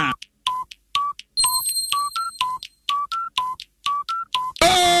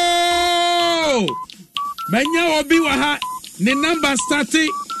oh Menya obi wa ha ni number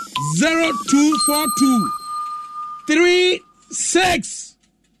starting 024236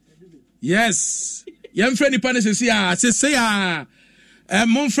 yes yam friend nipa ne sesi a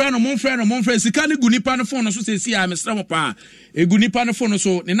mon friend sika ne gu nipa ne phone so sesi a mesra mo pa egu nipa ne phone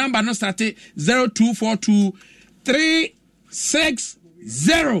so ni number no starting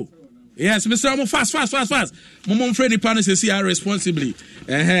 024236 yes Mr. Mo fast mon friend nipa ne sesi a responsibly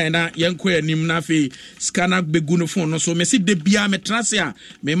na yenko anim na fe scanner begu no phone no so me si de bia me trase a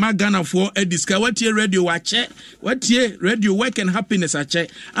me magana for ediska watie radio wache watie radio work and happiness ache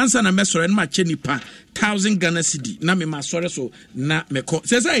answer na mesore na mache nipa 1000 Ghana cedi na me masore so na me ko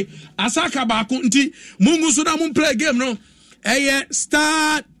say asaka ba ko nti mungu so na mun play game no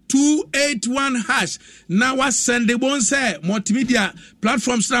star *281 hash. Now what send the one say multimedia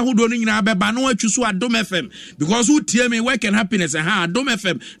platforms now who don't know about no choose Adom FM because who tell me work and happiness Adom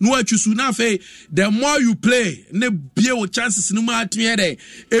FM no choose na fe the more you play ne be with chances no matter e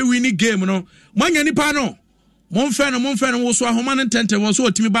win game no manya nipa no mon friend wo so ahoma no tente wo so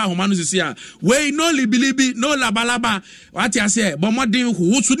otimi ba ahoma no sisi a we no libilibi no labalaba what you say but modern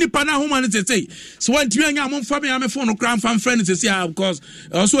wo so nipa na ahoma no sisi so wantimi anya mon fa me am phone no kran fan friend sisi a because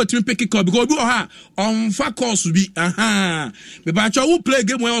also otimi pick call because bi o ha on fa course bi me ba cho wo play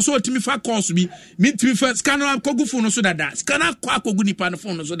game we also otimi fa course bi me timi fa scanner kogu phone no so dada scanner kogu nipa no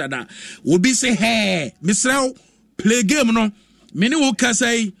phone no so dada obi say hey misrel play game no me ne wo ka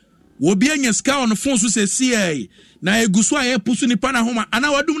say obi anya ska on phone so say CA na eguso a pusu nipa na homa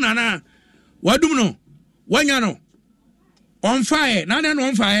ana wadum na wadum no wanya no on fire na na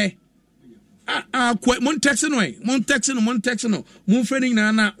on fire mon text no mon friend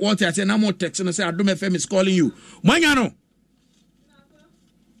na what I say na mon text no say Adom FM is calling you wanya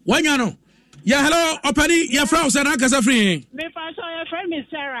no yeah hello opani your friend say na kasa free me pa so your friend me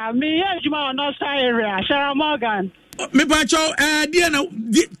Sarah me ejuma on north area Sarah Morgan. Me pacho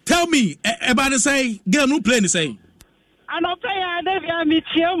tell me about the say girl no play the say I no play dey me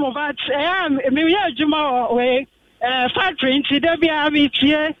tie mo but me we adwuma we factory nti dey bia me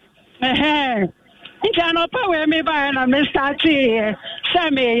tie nti I no pa we me buy na me start say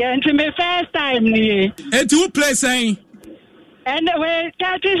me nti me first time ni and who play say and we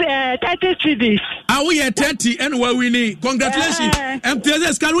 30 CDs we 30 and we winning congratulations and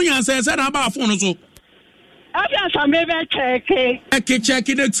please can we answer say na ba phone so Abia maybe check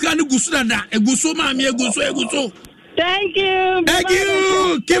it scan gusudada eguso mami eguso Thank you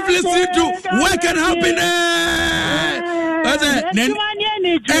keep listening to work and happiness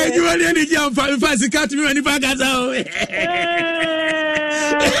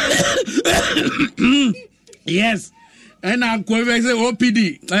yes and I'm going to say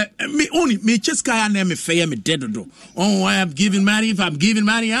OPD. Me just can't name me fair me dead do. Oh, I am giving money. If I'm giving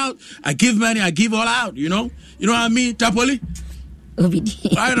money out, I give all out. You know what I mean, Tapoli.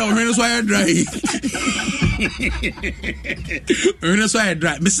 OPD. I know. That's why I dry. That's why I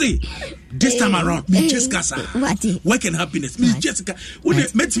dry. Me see. This time around, me just got work and happiness. Me just got. When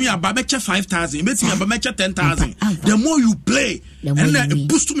it makes me about 5,000, makes me about 10,000. The more you play, and then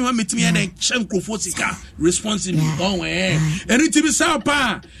boost me, makes me and then change for responsibility. Oh, and it be so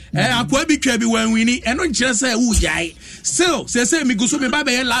pa. I could be crabby when we need, and not just say, oh, yeah. So, say me go so me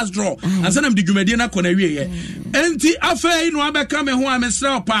baby last draw, and send them the Jumediana Coneria. And the affair, no, I come home, I'm a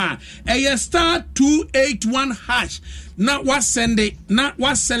star pa. A star 281 hash. Now what send it? Now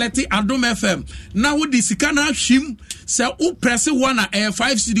what select it? Adom FM. Now with the Sikana Shim, say who press 1 at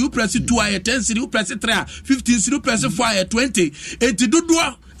 5 CD, who press 2 at 10 CD, who press 3 at 15 CD, who press 4 at 20. And to do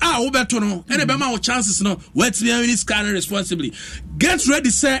Ubetono, and a bama chances no. What's me in this scanner responsibly? Get ready,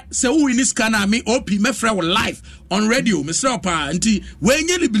 say who in this scanner me OP me friend with live on radio, Mr. Opa, and when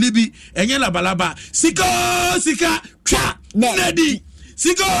you believe and yella balaba. Sika, cha, Neddy.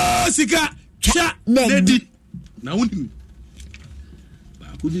 Sika, cha, Neddy. Na woni ba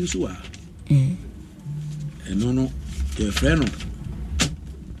ko bi so a eno no ke freno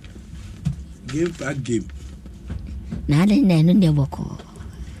game pack game na de de boko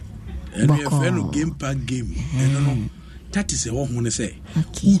freno game pack game eno no that is wo ho ne say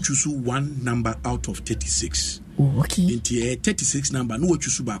who choose one number out of 36. Oh, okay. Into 36 number no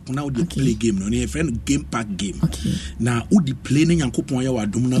choose back now the play game no ne friend game pack game. Okay. Now who the play na yankopon ya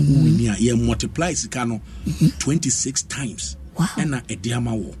wadom na wini a ye multiply sika no 26 times. Wow. And na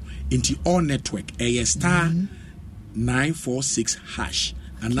ediama wo into all network a star 946 hash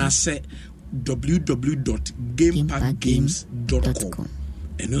and I say www.gamepackgames.com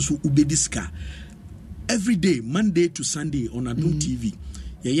and also ubediska every day Monday to Sunday on Adom TV.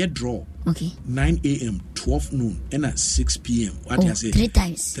 Yeah, draw. Okay. 9 a.m., 12 noon, and 6 p.m. What I say? 3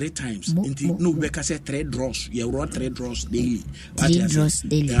 times. 3 times. No, because say 3 draws. You run 3 draws daily. 3 draws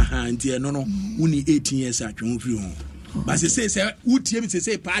daily. Until no, only 18 years at your home. But they say, who tell me to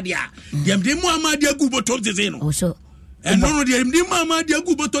say, Padia? Them the mama dia gubo told the zeno. Also. And no, the mama dia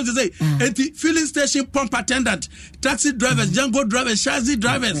gubo told the say. And the filling station pump attendant, taxi drivers, Django drivers, Shazi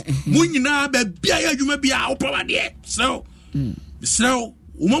drivers. Munina be biya you may be out there. So.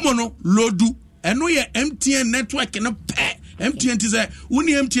 Umomono lodu eno ye MTN network no pe MTN ti say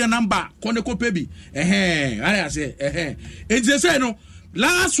uni MTN number kone ko pebi I say it say no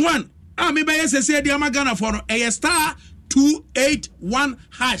last one me be say dia magana for no star 281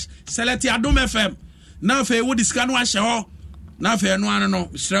 hash select Adom FM na fe wo disca no ahye ho na fe no ano no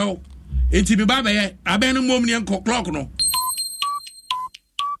srew enti bi ba be ye aben no mom ne clock no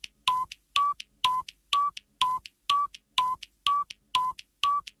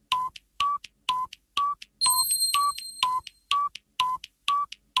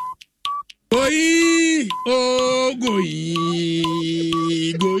Goi, oh, goi.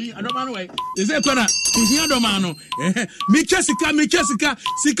 I don't know why. Is that corner? Here, Domano. Mikasika.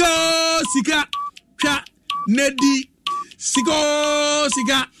 Sika. Tra, Nedi.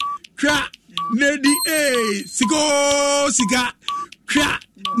 Sika. Tra, Nedi. Sika. Tra,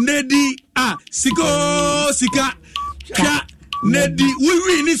 Nedi. Sika. Tra, Nedi.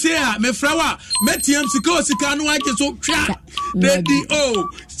 We ni say me frawa. Metiam sika no ake so tra. Nedi oh.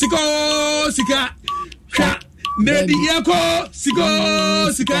 Sika. Tra. Nedi yako. Sika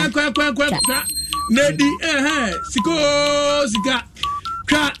kwa. Nedi sika.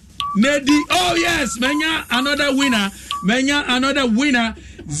 Tra. Nedi. Oh yes, menya another winner.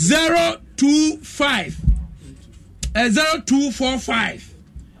 025 0245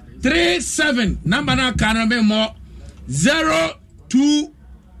 37 number na kana me mo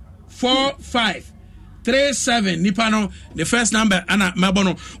 0245 37 nipa no the first number ana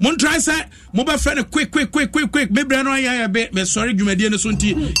mabono mon try say mo ba friend quick me bra no ya be me sorry dwumadie no so nti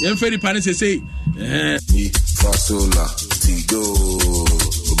ye mfa nipa ne say fasola tigo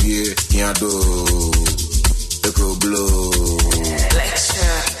obie yado eco blow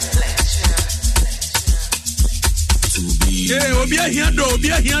lecture to be obie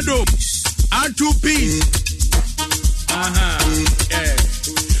hiado R2P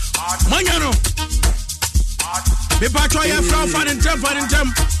manyano me patro ya from fan in temp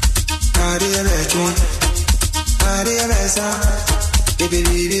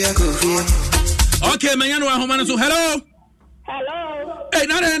okay manyano wa homa so hello hey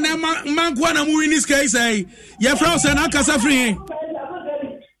na man kwa na mu win this case hey ya from say na kasa free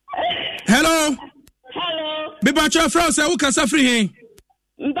hello me patro from say wo kasa free hey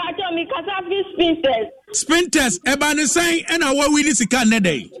Mbacho mi kasa free Sprinters eba ne sai na wa win sika ne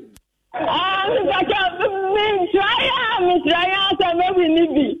dey Mbacho mi try so maybe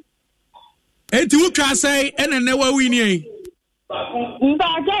nibi enti wo twa sai na wa win hey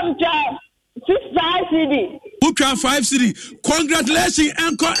Mbacho mcha 65 cedi Uka 5 cedi congratulations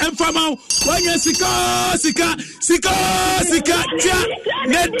encore infama wanya sika cha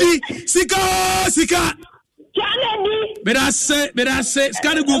nedi sika Bedase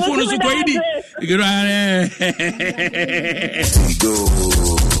skani go phone so koidi igirare go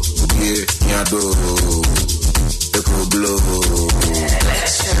yado eco blow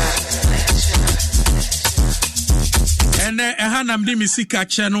ene ehanam di misika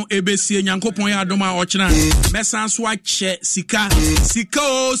che no ebesie nyankopon ya adoma ochena mesan so ache sika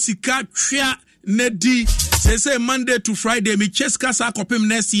twa nedi say Monday to Friday me cheska sa kopim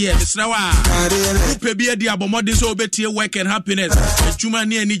next year misrawa upe bia di abomode so obetie work and happiness ejuma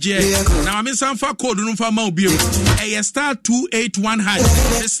ne anije na me sanfa code no fa ma obiem star 281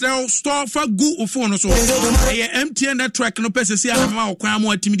 # misraw store fa gu phone so MTN network no pese sia ma okwan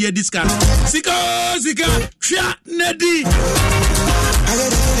mo atimi dia discount sika twa nedi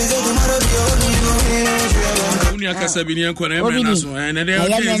unia kasabini enko na emre na so na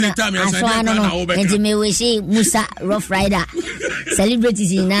dey time ya say na obe enti me we say Musa Rough Rider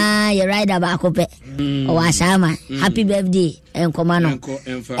celebrities na your rider ba akope o wa shama happy birthday enkoma no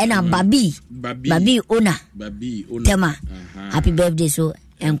ena babi ona tema happy birthday so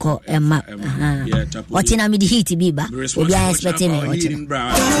enko emma otina me the heat bi ba obi I expect me otina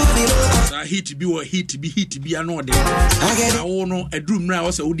heat bi anode na wo no adrum na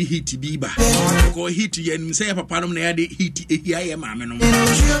wo say wo di heat bi ba ko heat ye nim say papa no na ya de heat ehia ye maame no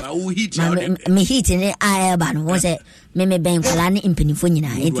ba wo heat ya me heat ne aya ba no wo say me ben kwala ne impenifo nyina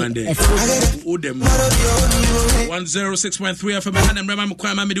o dem 106.3 FM na mrema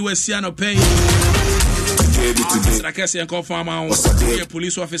mkwa ma me di wasia no pay Srakasi and confirm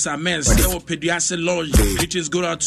police officer mens they will pediatric lodge which is good out